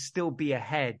scenario. To still be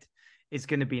ahead is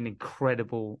going to be an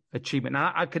incredible achievement.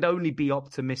 Now, I could only be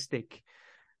optimistic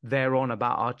thereon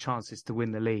about our chances to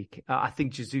win the league. I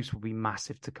think Jesus will be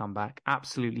massive to come back,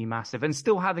 absolutely massive. And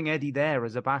still having Eddie there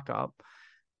as a backup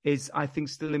is, I think,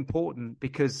 still important,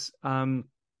 because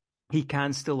he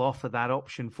can still offer that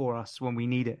option for us when we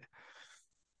need it.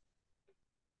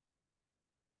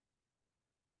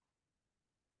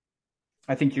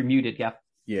 I think you're muted, yeah.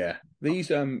 Yeah. These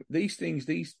things,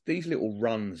 these little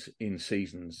runs in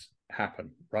seasons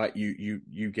happen, right?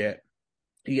 You get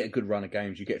a good run of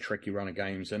games, you get a tricky run of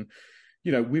games, and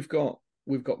we've got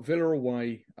Villa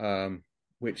away,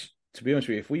 which, to be honest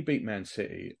with you, if we beat Man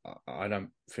City, I don't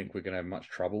think we're going to have much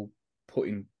trouble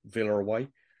putting Villa away.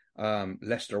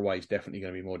 Leicester away is definitely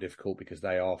going to be more difficult because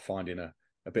they are finding a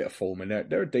bit of form, and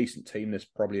they're a decent team that's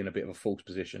probably in a bit of a false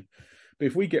position. But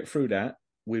if we get through that,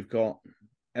 we've got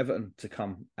Everton to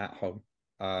come at home.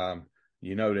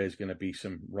 There's going to be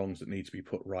some wrongs that need to be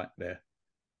put right there.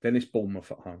 Then it's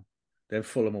Bournemouth at home, then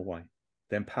Fulham away,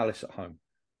 then Palace at home,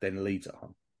 then Leeds at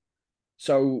home.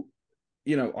 So,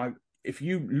 if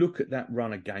you look at that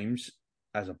run of games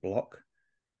as a block,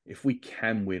 if we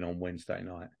can win on Wednesday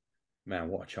night, man,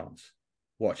 what a chance.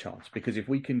 What a chance. Because if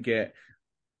you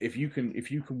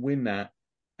can win that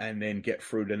and then get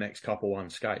through the next couple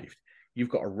unscathed, you've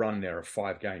got a run there of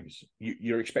 5 games.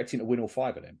 You're expecting to win all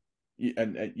 5 of them.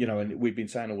 And we've been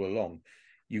saying all along,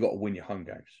 you got to win your home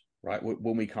games, right?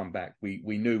 When we come back, we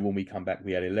knew when we come back,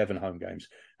 we had 11 home games.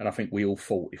 And I think we all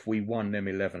thought if we won them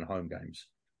 11 home games,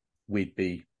 we'd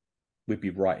be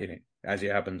right in it. As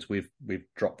it happens, we've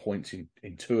dropped points in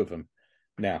 2 of them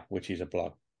now, which is a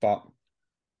blood. But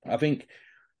I think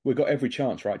we've got every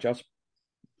chance, right, Juz?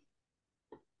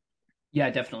 Yeah,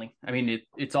 definitely. I mean,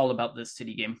 it's all about this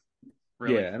City game,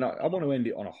 really. Yeah, and I want to end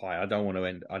it on a high. I don't want to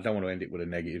end it with a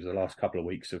negative. The last couple of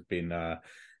weeks have been,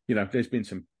 there's been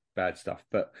some bad stuff,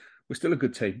 but we're still a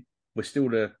good team. We're still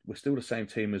the same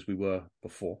team as we were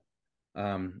before.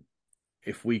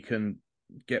 If we can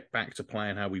get back to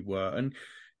playing how we were, and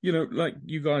like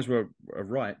you guys were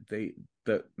right,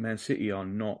 that Man City are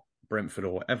not Brentford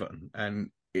or Everton, and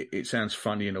it sounds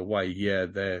funny in a way. Yeah,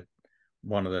 they're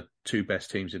one of the 2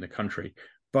 best teams in the country,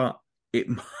 but it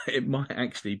might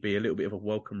actually be a little bit of a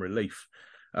welcome relief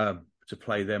to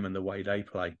play them and the way they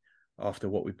play after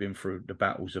what we've been through, the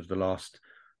battles of the last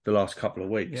couple of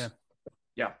weeks.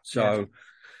 Yeah. So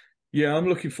yeah, I'm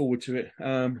looking forward to it.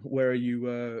 Where are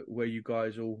you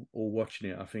guys all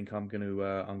watching it? I think I'm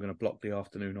gonna block the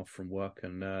afternoon off from work,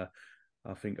 and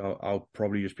I think I'll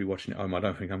probably just be watching it at home. I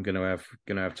don't think I'm gonna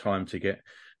have time to get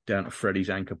down to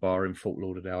Freddy's Anchor Bar in Fort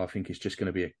Lauderdale. I think it's just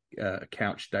going to be a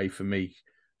couch day for me,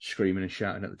 screaming and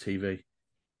shouting at the TV.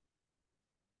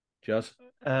 Juz?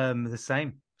 The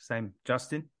same.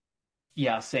 Justin?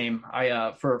 Yeah, same.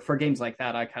 I for games like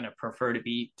that, I kind of prefer to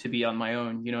be on my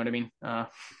own. You know what I mean?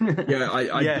 Yeah,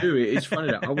 I do. It's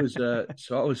funny that I was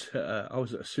I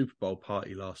was at a Super Bowl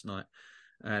party last night,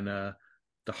 and the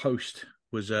host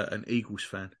was an Eagles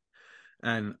fan,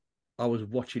 and I was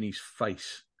watching his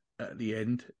face at the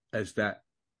end as that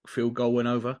field goal went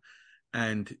over,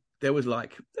 and there was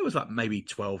like maybe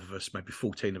 12 of us, maybe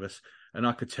 14 of us, and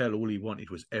I could tell all he wanted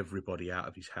was everybody out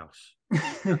of his house.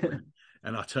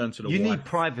 And I turned to the wife. You need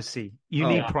privacy. You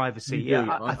need privacy.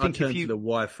 Yeah, I think I turned to the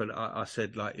wife and I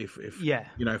said, like, if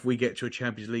we get to a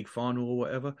Champions League final or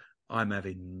whatever, I'm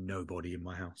having nobody in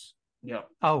my house. Yeah.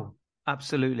 Oh,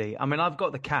 absolutely. I mean, I've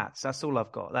got the cats. That's all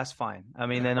I've got. That's fine. I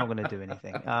mean, they're not going to do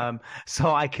anything.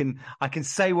 So I can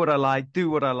say what I like,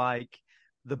 do what I like.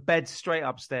 The bed's straight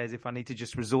upstairs if I need to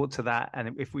just resort to that.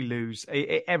 And if we lose,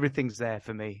 everything's there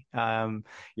for me.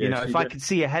 If I could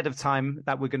see ahead of time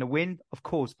that we're going to win, of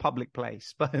course, public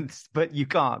place, but you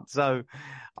can't. So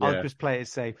I'll just play it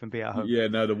safe and be at home. Yeah,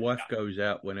 no, the wife goes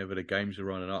out whenever the games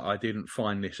are on. And I didn't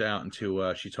find this out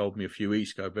until she told me a few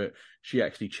weeks ago, but she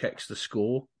actually checks the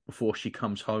score before she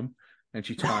comes home. And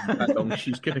she timed how long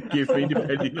she's going to give me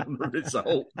depending on the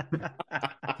result.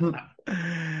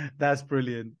 That's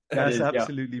brilliant. That's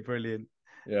absolutely brilliant.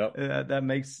 Yeah, that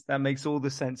makes all the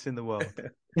sense in the world.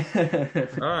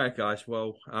 All right, guys.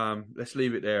 Well, let's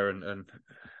leave it there. And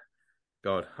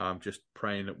God, I'm just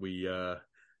praying that we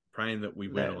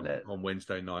win on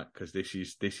Wednesday night, because this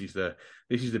is the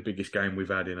biggest game we've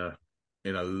had in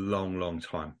a long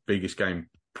time. Biggest game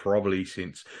probably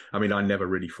since, I never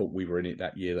really thought we were in it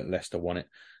that year that Leicester won it.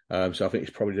 So I think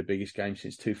it's probably the biggest game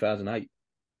since 2008.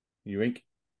 You think?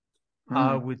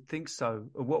 I would think so.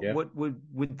 What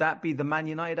would that be? The Man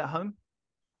United at home?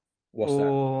 What's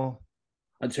that?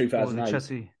 And 2008.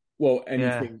 Chelsea. Well,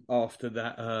 anything after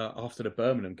that, after the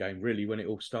Birmingham game, really, when it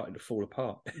all started to fall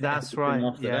apart. That's right.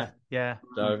 Yeah.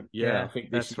 So I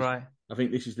think that's right. I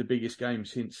think this is the biggest game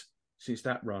since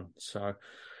that run. So.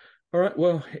 All right,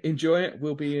 well, enjoy it.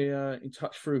 We'll be in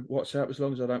touch through WhatsApp as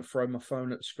long as I don't throw my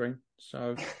phone at the screen.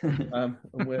 So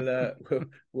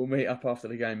we'll meet up after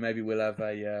the game. Maybe we'll have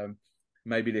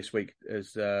maybe this week,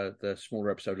 as the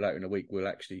smaller episode later in the week, we'll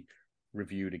actually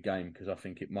review the game, because I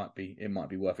think it might be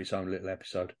worth its own little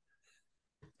episode.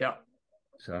 Yeah.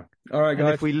 So, all right, guys.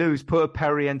 And if we lose, put a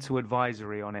parental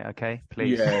advisory on it, okay?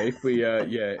 Please. Yeah, if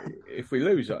we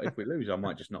lose, I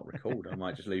might just not record. I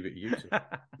might just leave it to you two.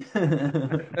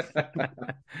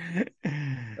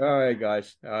 All right,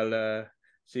 guys. I'll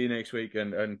see you next week,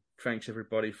 and thanks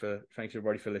everybody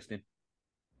for listening.